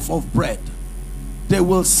 2 loaves of bread. They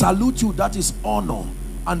will salute you, that is honor,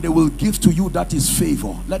 and they will give to you, that is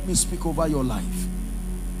favor. Let me speak over your life.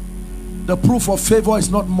 The proof of favor is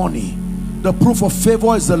not money. The proof of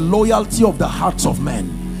favor is the loyalty of the hearts of men.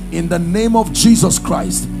 In the name of Jesus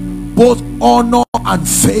Christ, both honor and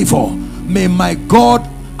favor, may my God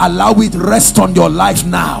allow it rest on your life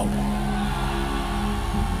now.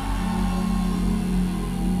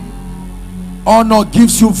 Honor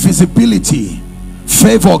gives you visibility,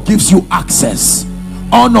 favor gives you access.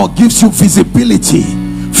 Honor gives you visibility,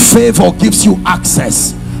 favor gives you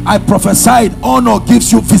access. I prophesied honor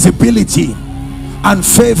gives you visibility and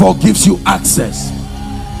favor gives you access.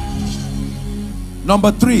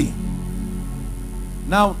 Number 3,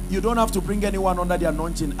 now you don't have to bring anyone under the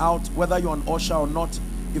anointing out, whether you're an usher or not.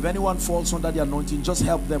 If anyone falls under the anointing, just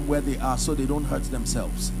help them where they are so they don't hurt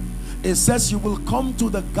themselves. It says you will come to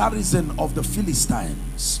the garrison of the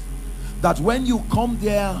Philistines, that when you come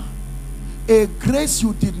there, a grace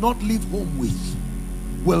you did not leave home with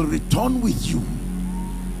will return with you.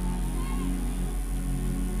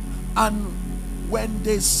 And when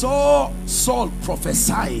they saw Saul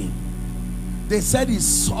prophesying, they said, is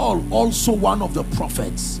Saul also one of the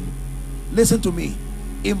prophets? Listen to me.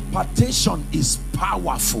 Impartation is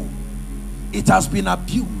powerful. It has been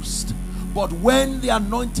abused. But when the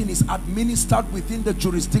anointing is administered within the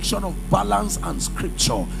jurisdiction of balance and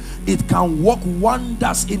scripture, it can work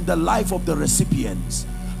wonders in the life of the recipients.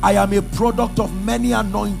 I am a product of many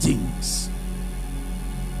anointings.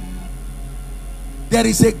 There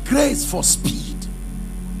is a grace for speed.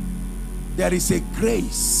 There is a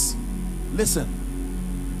grace. Listen,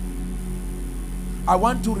 I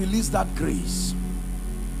want to release that grace,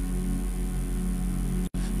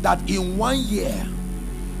 that in 1 year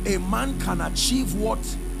a man can achieve what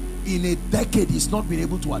in a decade he's not been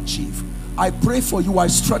able to achieve. I pray for you. I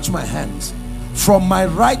stretch my hands from my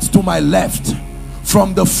right to my left,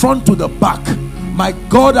 from the front to the back, my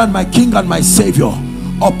God and my King and my Savior,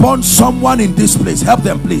 upon someone in this place. Help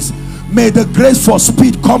them, please. May the grace for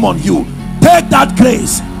speed come on you. Take that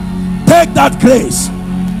grace. Take that grace.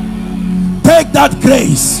 Take that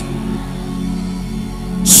grace.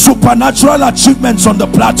 Supernatural achievements on the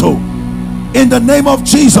plateau. In the name of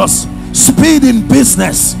Jesus. Speed in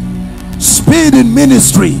business. Speed in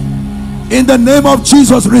ministry. In the name of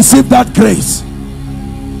Jesus, receive that grace.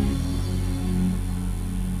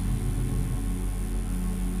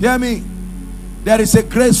 Hear me. There is a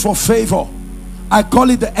grace for favor. I call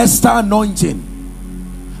it the Esther anointing.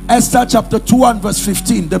 Esther chapter 2 and verse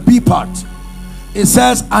 15, the B part. It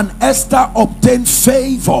says, and Esther obtained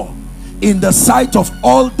favor in the sight of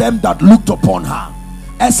all them that looked upon her.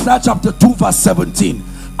 Esther chapter 2 verse 17.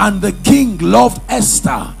 And the king loved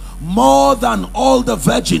Esther more than all the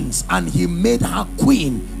virgins, and he made her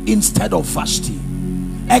queen instead of Vashti.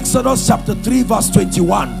 Exodus chapter 3 verse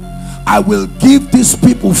 21. I will give these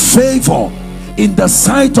people favor in the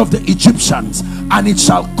sight of the Egyptians, and it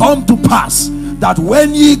shall come to pass that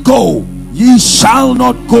when ye go, ye shall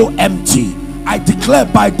not go empty. I declare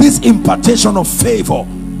by this impartation of favor,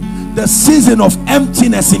 the season of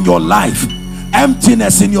emptiness in your life,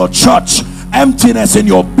 emptiness in your church, emptiness in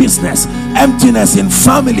your business, emptiness in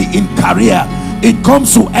family, in career, it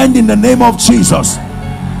comes to end in the name of Jesus.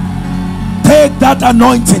 Take that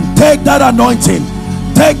anointing. Take that anointing.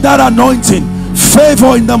 Take that anointing.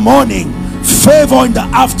 Favor in the morning, favor in the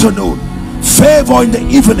afternoon, favor in the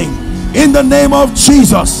evening, in the name of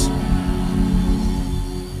Jesus.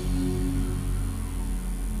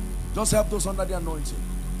 Just help those under the anointing.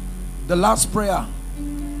 The last prayer.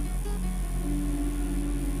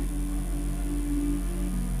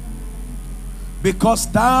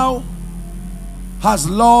 Because thou hast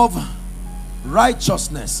loved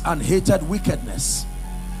righteousness and hated wickedness.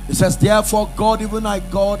 It says, therefore God, even I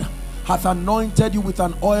God, hath anointed you with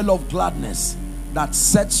an oil of gladness that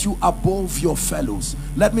sets you above your fellows.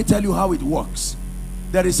 Let me tell you how it works.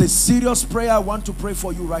 There is a serious prayer I want to pray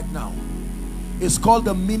for you right now. It's called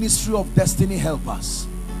the ministry of destiny helpers.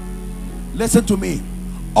 Listen to me.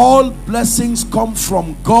 All blessings come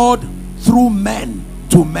from God through men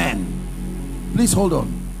to men. Please hold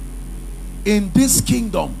on. In this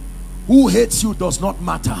kingdom, who hates you does not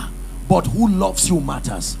matter, but who loves you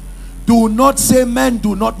matters. Do not say men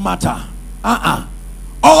do not matter.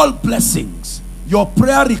 All blessings, your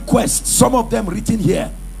prayer requests, some of them written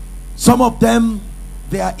here, some of them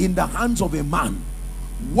they are in the hands of a man.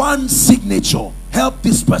 One signature, help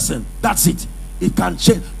this person, that's it. It can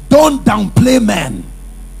change. Don't downplay men.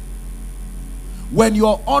 When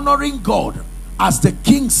you're honoring God as the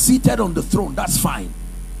king seated on the throne, that's fine.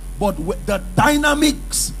 But with the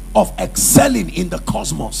dynamics of excelling in the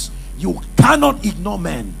cosmos, you cannot ignore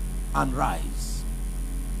men and rise.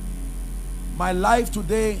 My life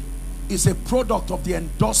today is a product of the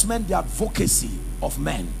endorsement, the advocacy of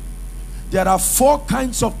men. There are 4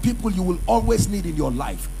 kinds of people you will always need in your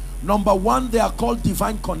life. Number 1, they are called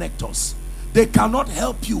divine connectors. They cannot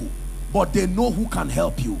help you, but they know who can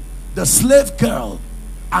help you. The slave girl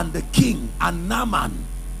and the king and Naaman,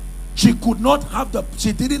 she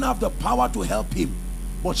didn't have the power to help him,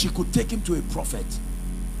 but she could take him to a prophet.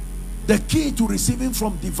 The key to receiving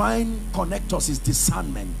from divine connectors is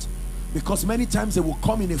discernment, because many times they will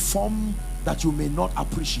come in a form that you may not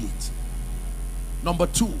appreciate. Number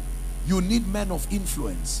 2, you need men of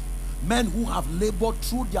influence, men who have labored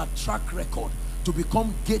through their track record to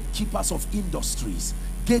become gatekeepers of industries,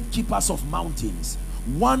 gatekeepers of mountains.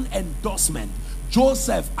 One endorsement.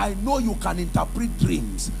 Joseph, I know you can interpret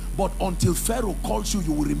dreams, but until Pharaoh calls you,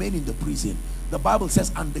 you will remain in the prison. The Bible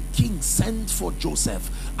says, and the king sent for Joseph,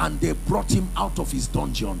 and they brought him out of his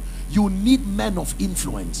dungeon. You need men of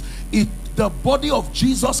influence. The body of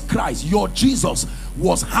Jesus Christ, your Jesus,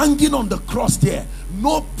 was hanging on the cross there.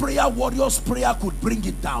 No prayer warrior's prayer could bring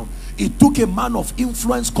it down. It took a man of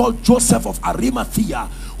influence called Joseph of Arimathea,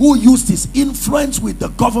 who used his influence with the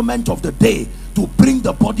government of the day to bring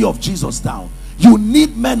the body of Jesus down. You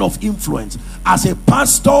need men of influence as a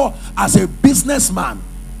pastor, as a businessman,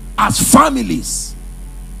 as families.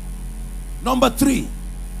 Number 3,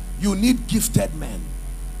 you need gifted men.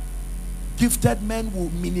 Gifted men will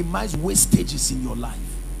minimize wastages in your life.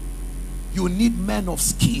 You need men of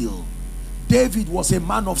skill. David was a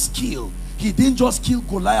man of skill. He didn't just kill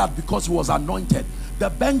Goliath because he was anointed. The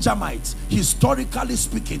Benjamites, historically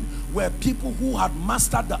speaking, were people who had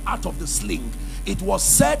mastered the art of the sling. It was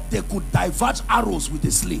said they could diverge arrows with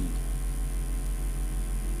a sling.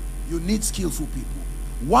 You need skillful people.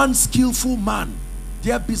 One skillful man,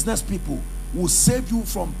 dear business people, will save you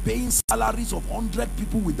from paying salaries of 100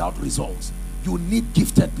 people without results. You need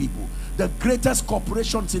gifted people. The greatest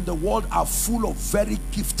corporations in the world are full of very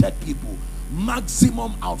gifted people.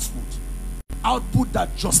 Maximum output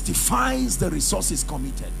that justifies the resources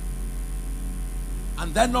committed.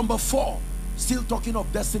 And then number 4, still talking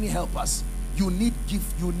of destiny helpers, you need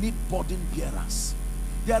burden bearers.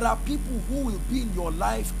 There are people who will be in your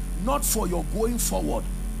life not for your going forward,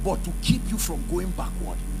 but to keep you from going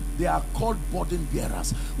backward. They are called burden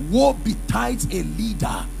bearers. Woe betides a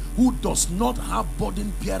leader who does not have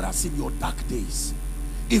burden bearers in your dark days.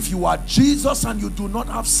 If you are Jesus and you do not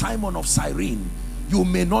have Simon of Cyrene, you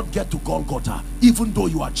may not get to Golgotha, even though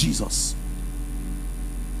you are Jesus.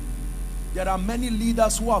 There are many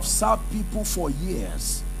leaders who have served people for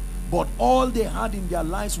years, but all they had in their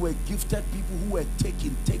lives were gifted people who were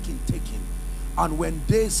taking. And when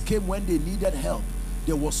days came when they needed help,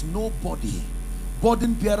 there was nobody.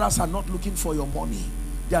 Burden bearers are not looking for your money.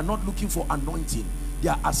 They are not looking for anointing.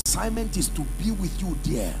 Their assignment is to be with you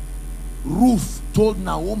there. Ruth told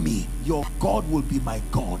Naomi, your God will be my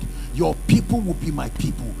God. Your people will be my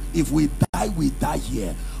people. If we die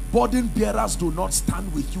here. Burden bearers do not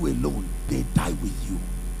stand with you alone. They die with you.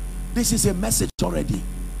 This is a message already.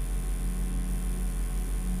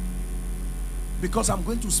 Because I'm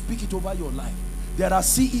going to speak it over your life. There are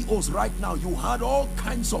CEOs right now. You had all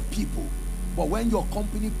kinds of people, but when your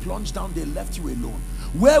company plunged down, they left you alone.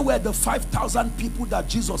 Where were the 5,000 people that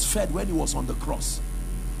Jesus fed when he was on the cross?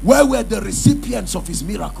 Where were the recipients of his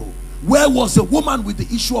miracle? Where was the woman with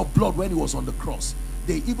the issue of blood when he was on the cross?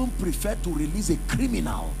 They even preferred to release a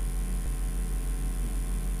criminal.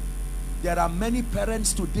 There are many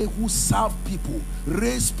parents today who serve people,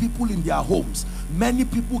 raise people in their homes. Many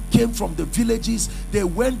people came from the villages. They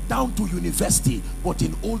went down to university, but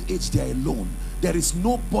in old age they are alone. There is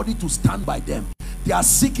nobody to stand by them. They are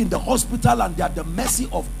sick in the hospital and they are at the mercy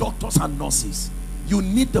of doctors and nurses. You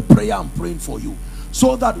need the prayer I'm praying for you.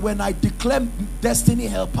 So that when I declare destiny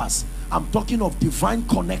helpers, I'm talking of divine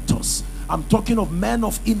connectors. I'm talking of men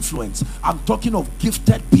of influence. I'm talking of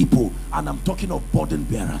gifted people. And I'm talking of burden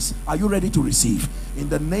bearers. Are you ready to receive? In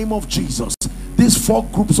the name of Jesus, these 4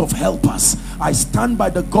 groups of helpers, I stand by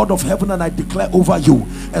the God of heaven and I declare over you,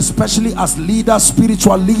 especially as leaders,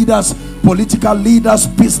 spiritual leaders, political leaders,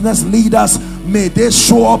 business leaders, may they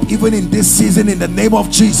show up even in this season in the name of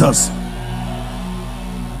Jesus.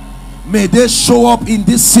 May they show up in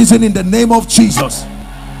this season in the name of Jesus.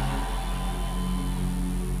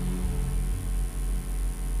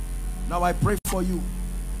 Now I pray for you.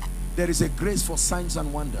 There is a grace for signs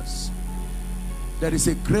and wonders. There is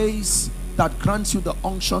a grace that grants you the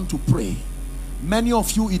unction to pray. Many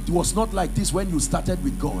of you, it was not like this when you started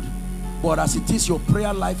with God, but as it is, your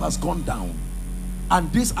prayer life has gone down.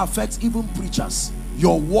 And this affects even preachers.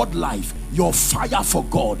 Your word life, your fire for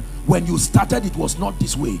God. When you started, it was not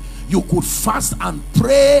this way. You could fast and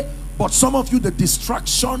pray, but some of you, the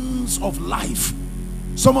distractions of life.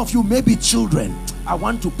 Some of you may be children. I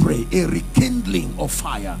want to pray a rekindling of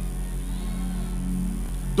fire.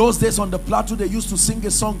 Those days on the plateau, they used to sing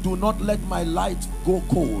a song, do not let my light go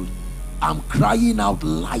cold. I'm crying out,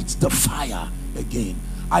 light the fire again.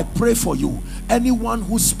 I pray for you, anyone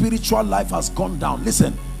whose spiritual life has gone down.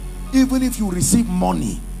 Listen, even if you receive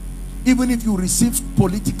money, even if you receive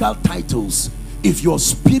political titles, if your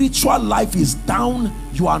spiritual life is down,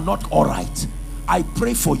 you are not all right. I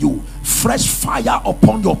pray for you, fresh fire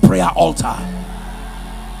upon your prayer altar.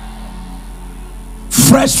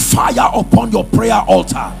 Fresh fire upon your prayer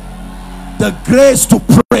altar. The grace to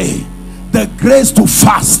pray, the grace to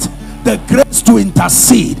fast, the grace to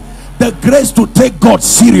intercede, the grace to take God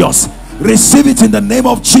serious. Receive it in the name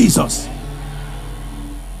of Jesus.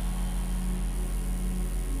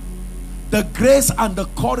 The grace and the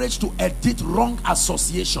courage to edit wrong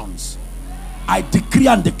associations. I decree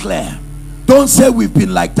and declare, don't say we've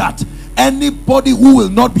been like that. Anybody who will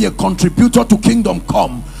not be a contributor to kingdom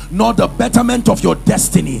come, nor the betterment of your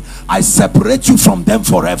destiny, I separate you from them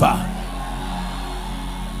forever.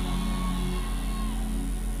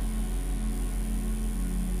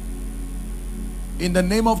 In the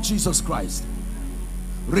name of Jesus Christ,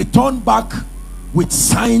 return back with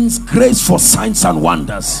signs, grace for signs and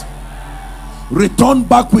wonders. Return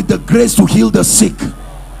back with the grace to heal the sick.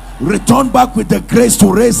 Return back with the grace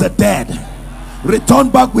to raise the dead. Return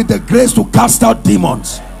back with the grace to cast out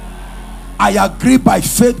demons. I agree by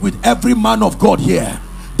faith with every man of God here.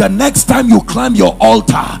 The next time you climb your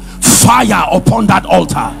altar, fire upon that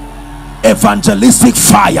altar. Evangelistic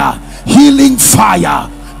fire, healing fire,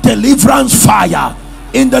 deliverance fire,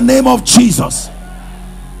 in the name of Jesus.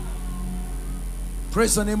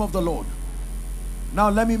 Praise the name of the Lord. Now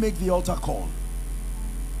let me make the altar call.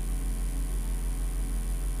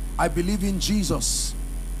 I believe in Jesus,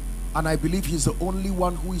 and I believe he's the only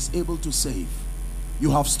one who is able to save.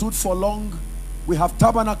 You have stood for long. We have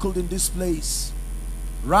tabernacled in this place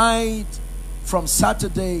right from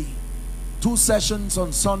Saturday, 2 sessions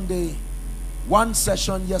on Sunday, 1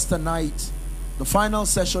 session yesterday night, the final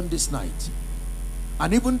session this night.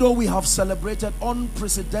 And even though we have celebrated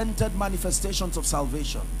unprecedented manifestations of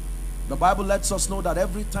salvation, the Bible lets us know that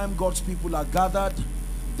every time God's people are gathered,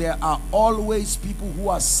 there are always people who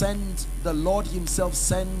are sent. The Lord himself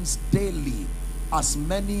sends daily as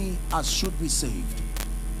many as should be saved.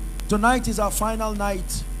 Tonight is our final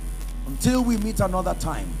night until we meet another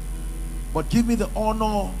time. But give me the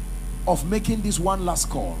honor of making this one last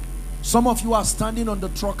call. Some of you are standing on the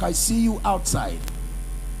truck. I see you outside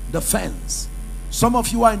the fence. Some of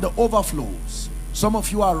you are in the overflows. Some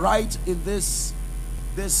of you are right in this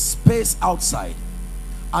space outside.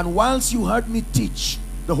 And whilst you heard me teach,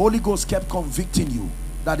 the Holy Ghost kept convicting you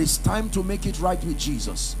that it's time to make it right with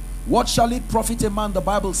Jesus. What shall it profit a man, the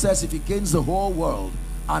Bible says, if he gains the whole world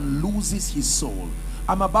and loses his soul?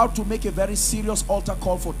 I'm about to make a very serious altar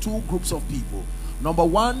call for 2 groups of people. Number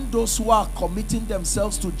 1, those who are committing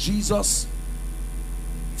themselves to Jesus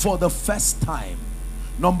for the first time.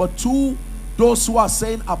 Number 2, those who are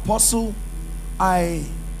saying, Apostle, I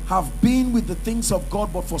have been with the things of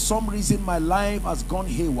God, but for some reason my life has gone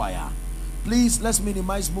haywire. Please, let's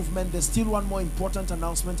minimize movement. There's still one more important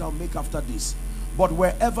announcement I'll make after this. But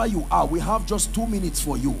wherever you are, we have just 2 minutes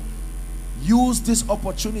for you. Use this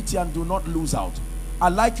opportunity and do not lose out.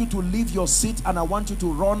 I'd like you to leave your seat and I want you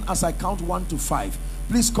to run as I count 1 to 5.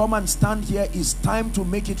 Please come and stand here. It's time to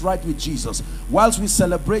make it right with Jesus. Whilst we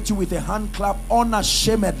celebrate you with a hand clap,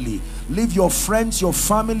 unashamedly, leave your friends, your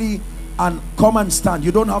family, and come and stand.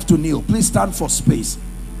 You don't have to kneel. Please stand for space.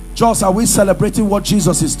 Just, are we celebrating what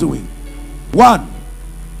Jesus is doing? 1.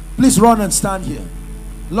 Please run and stand here.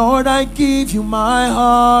 Lord, I give you my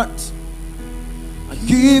heart. I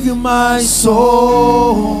give you my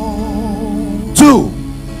soul. 2.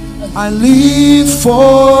 I live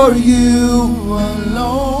for you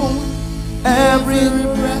alone. Every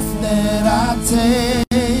breath that I take,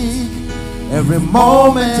 every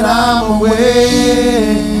moment I'm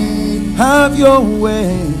awake. Have your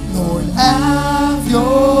way, Lord, have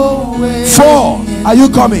your way. 4. Are you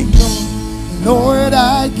coming? Lord,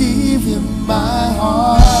 I give you my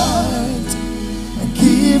heart. I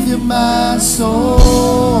give you my soul.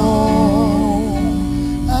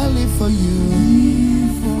 I live for you,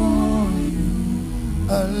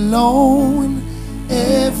 alone.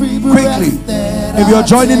 Every breath quickly that if you're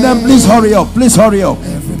joining take, them, please hurry up. Please hurry up.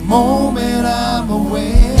 Every moment I'm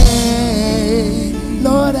away.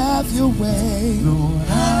 Lord, have your way. Lord,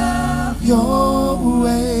 have your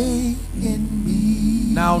way in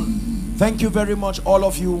me. Now, thank you very much, all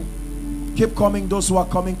of you. Keep coming. Those who are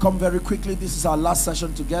coming, come very quickly. This is our last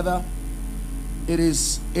session together. It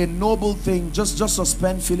is a noble thing. Just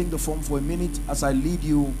suspend filling the form for a minute as I lead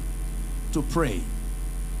you to pray.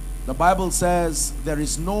 The Bible says there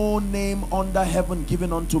is no name under heaven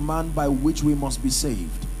given unto man by which we must be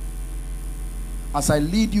saved. As I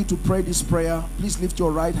lead you to pray this prayer, please lift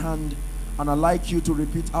your right hand and I'd like you to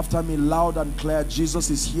repeat after me loud and clear. Jesus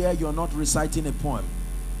is here. You're not reciting a poem.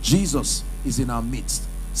 Jesus is in our midst.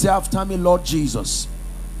 Say after me, Lord Jesus.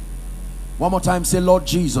 One more time, say, Lord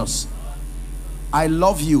Jesus, I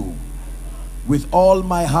love you with all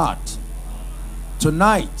my heart.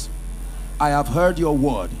 Tonight, I have heard your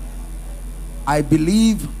word. I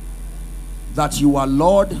believe that you are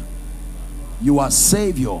Lord, you are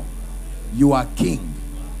Savior, you are King.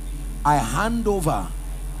 I hand over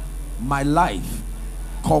my life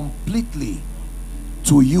completely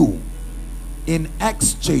to you in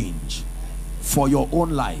exchange for your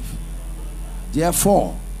own life.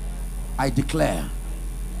 Therefore, I declare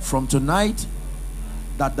from tonight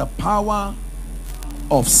that the power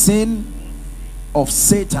of sin, of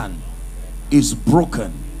Satan, is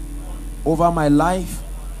broken over my life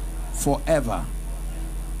forever.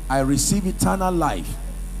 I receive eternal life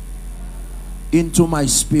into my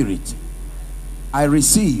spirit. I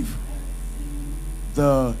receive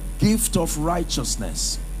the gift of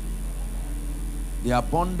righteousness, the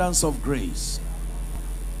abundance of grace,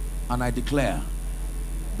 and I declare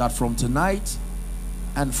that from tonight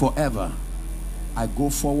and forever I go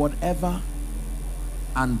forward ever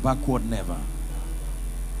and backward never.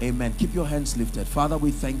 Amen. Keep your hands lifted. Father, we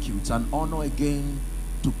thank you. It's an honor again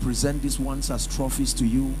to present these ones as trophies to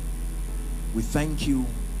you. We thank you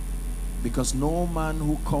because no man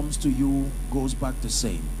who comes to you goes back the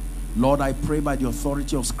same. Lord, I pray by the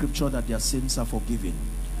authority of scripture that their sins are forgiven.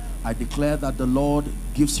 I declare that the Lord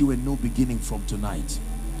gives you a new beginning from tonight.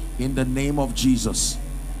 In the name of Jesus,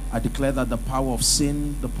 I declare that the power of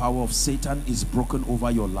sin, the power of Satan is broken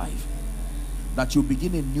over your life. That you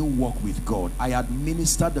begin a new walk with God. I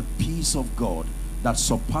administer the peace of God that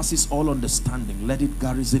surpasses all understanding. Let it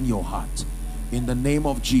garrison your heart. In the name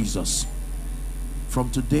of Jesus. From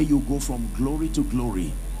today you go from glory to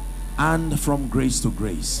glory and from grace to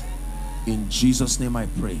grace. In Jesus' name I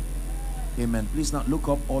pray. Amen. Please now look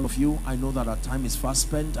up, all of you. I know that our time is fast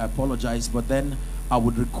spent. I apologize, but then I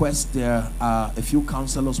would request there are a few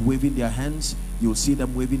counselors waving their hands. You'll see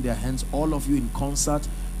them waving their hands. All of you in concert,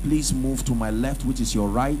 please move to my left, which is your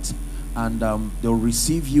right, and they'll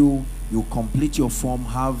receive you. You'll complete your form,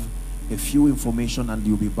 have a few information, and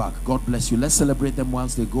you'll be back. God bless you. Let's celebrate them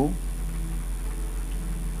whilst they go.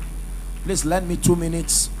 Please lend me 2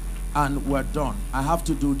 minutes and we're done. I have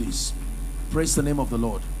to do this. Praise the name of the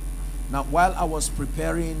Lord. Now, while I was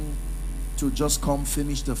preparing to just come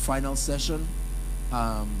finish the final session,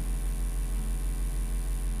 a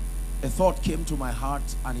thought came to my heart,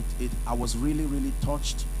 and I was really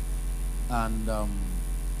touched, and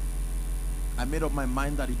I made up my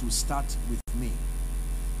mind that it would start with me.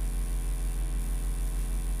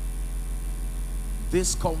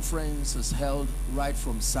 This conference is held right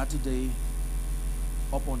from Saturday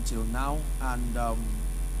up until now, and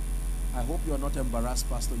I hope you are not embarrassed,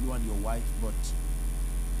 Pastor, you and your wife, but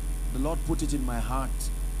the Lord put it in my heart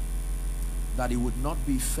that it would not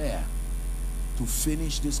be fair to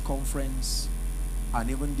finish this conference and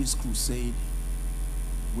even this crusade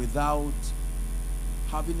without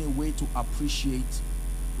having a way to appreciate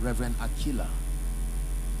Reverend Aquila.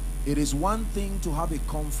 It is one thing to have a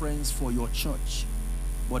conference for your church,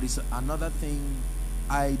 but it's another thing.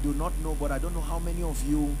 I do not know, but I don't know how many of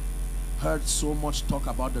you heard so much talk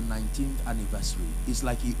about the 19th anniversary. It's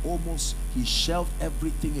like he shelved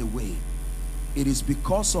everything away. It is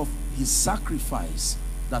because of his sacrifice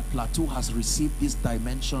that Plateau has received this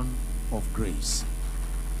dimension of grace.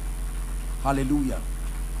 Hallelujah.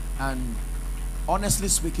 And honestly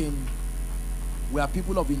speaking, we are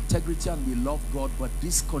people of integrity and we love God, but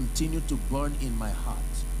this continued to burn in my heart.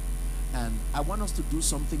 And I want us to do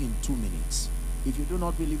something in 2 minutes. If you do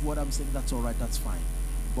not believe what I'm saying, that's all right, that's fine.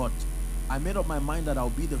 But I made up my mind that I'll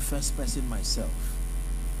be the first person myself,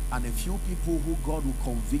 and a few people who God will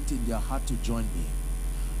convict in their heart to join me.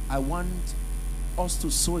 I want us to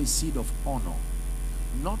sow a seed of honor,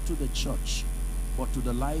 not to the church, but to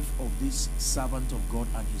the life of this servant of God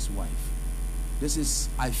and his wife. This is,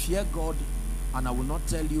 I fear God, and I will not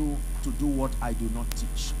tell you to do what I do not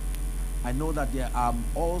teach. I know that there are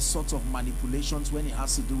all sorts of manipulations when it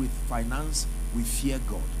has to do with finance. We fear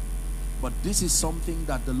God. But this is something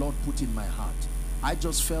that the Lord put in my heart. I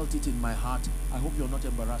just felt it in my heart. I hope you're not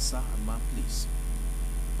embarrassed, sir and ma'am, please.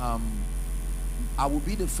 I will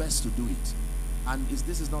be the first to do it. And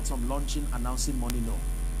this is not some launching, announcing money, no.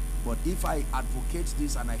 But if I advocate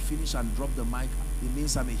this and I finish and drop the mic, it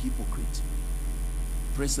means I'm a hypocrite.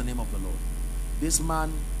 Praise the name of the Lord. This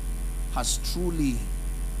man has truly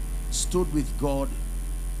stood with God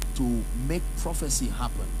to make prophecy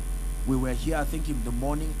happen. We were here, I think, in the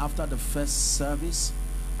morning after the first service.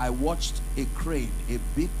 I watched a crane, a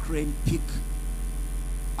big crane, pick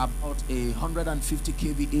about 150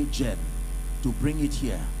 kVA gen to bring it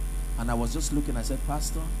here. And I was just looking, I said,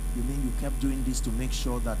 Pastor, you mean you kept doing this to make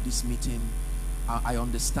sure that this meeting, I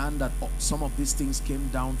understand that some of these things came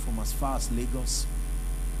down from as far as Lagos.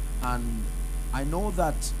 And I know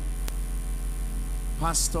that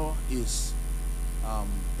Pastor is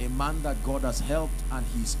a man that God has helped, and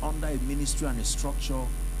he's under a ministry and a structure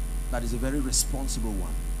that is a very responsible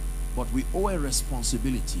one. But we owe a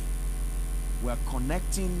responsibility. We are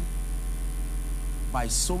connecting by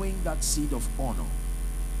sowing that seed of honor.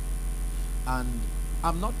 And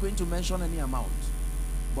I'm not going to mention any amount,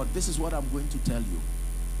 but this is what I'm going to tell you.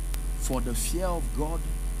 For the fear of God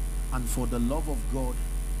and for the love of God,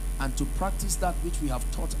 and to practice that which we have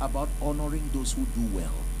taught about honoring those who do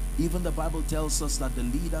well. Even the Bible tells us that the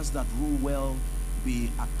leaders that rule well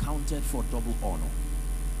be accounted for double honor.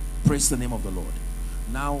 Praise the name of the Lord.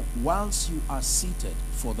 Now, whilst you are seated,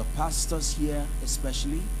 for the pastors here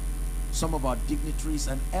especially, some of our dignitaries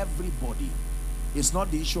and everybody, it's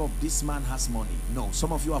not the issue of this man has money. No,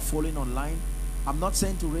 some of you are following online. I'm not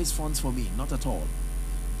saying to raise funds for me, not at all.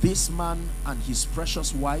 This man and his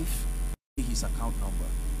precious wife, his account number.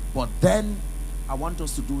 But then I want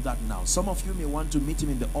us to do that now. Some of you may want to meet him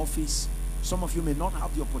in the office. Some of you may not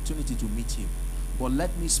have the opportunity to meet him. But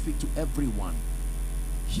let me speak to everyone.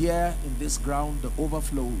 Here in this ground, the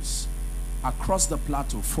overflows across the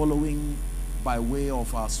plateau, following by way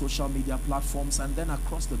of our social media platforms, and then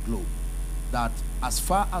across the globe, that as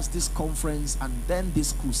far as this conference and then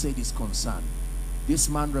this crusade is concerned, This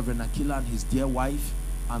man, Reverend Aquila, and his dear wife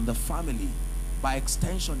and the family, by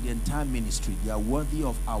extension the entire ministry, they are worthy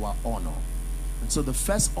of our honor. And so the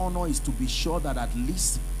first honor is to be sure that at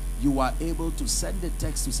least you are able to send a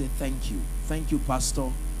text to say thank you. Thank you,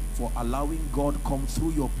 Pastor, for allowing God come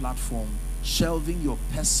through your platform, shelving your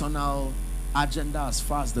personal agenda as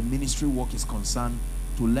far as the ministry work is concerned,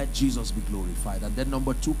 to let Jesus be glorified. And then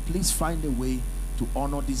number two, please find a way to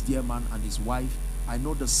honor this dear man and his wife. I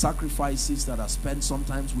know the sacrifices that are spent.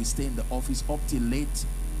 Sometimes we stay in the office up till late,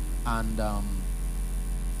 and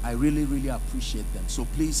I really appreciate them. So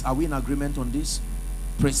please, are we in agreement on this?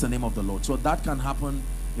 Praise the name of the Lord. So that can happen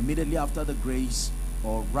immediately after the grace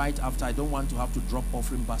or right after. I don't want to have to drop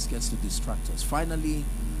offering baskets to distract us. Finally,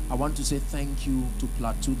 I want to say thank you to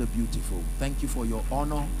Plateau the Beautiful. Thank you for your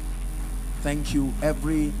honor. Thank you,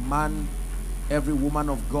 every man, every woman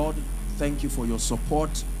of God. Thank you for your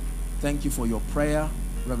support. Thank you for your prayer.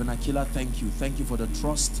 Reverend Aquila, thank you. Thank you for the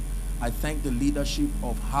trust. I thank the leadership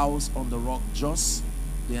of House on the Rock Jos,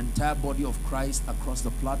 the entire body of Christ across the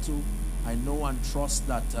plateau. I know and trust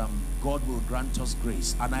that God will grant us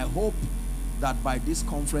grace. And I hope that by this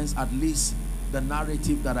conference, at least the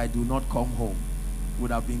narrative that I do not come home would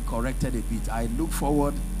have been corrected a bit. I look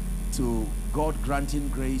forward to God granting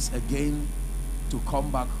grace again to come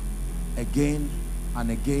back again and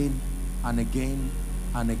again and again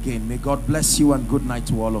and again. May God bless you, and good night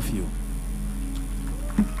to all of you.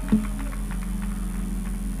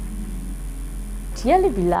 Dearly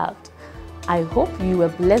beloved, I hope you were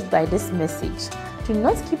blessed by this message. Do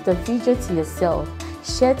not keep the video to yourself.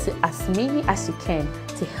 Share to as many as you can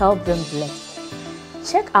to help them bless.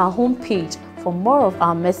 Check our homepage for more of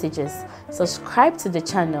our messages. Subscribe to the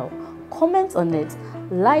channel, comment on it,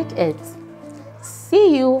 like it.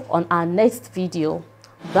 See you on our next video.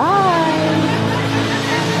 Bye.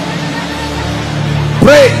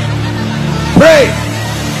 Pray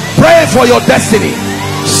for your destiny.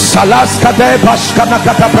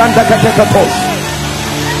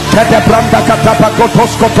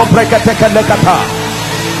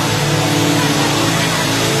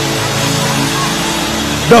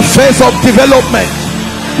 The phase of development.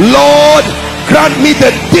 Lord, grant me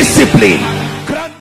the discipline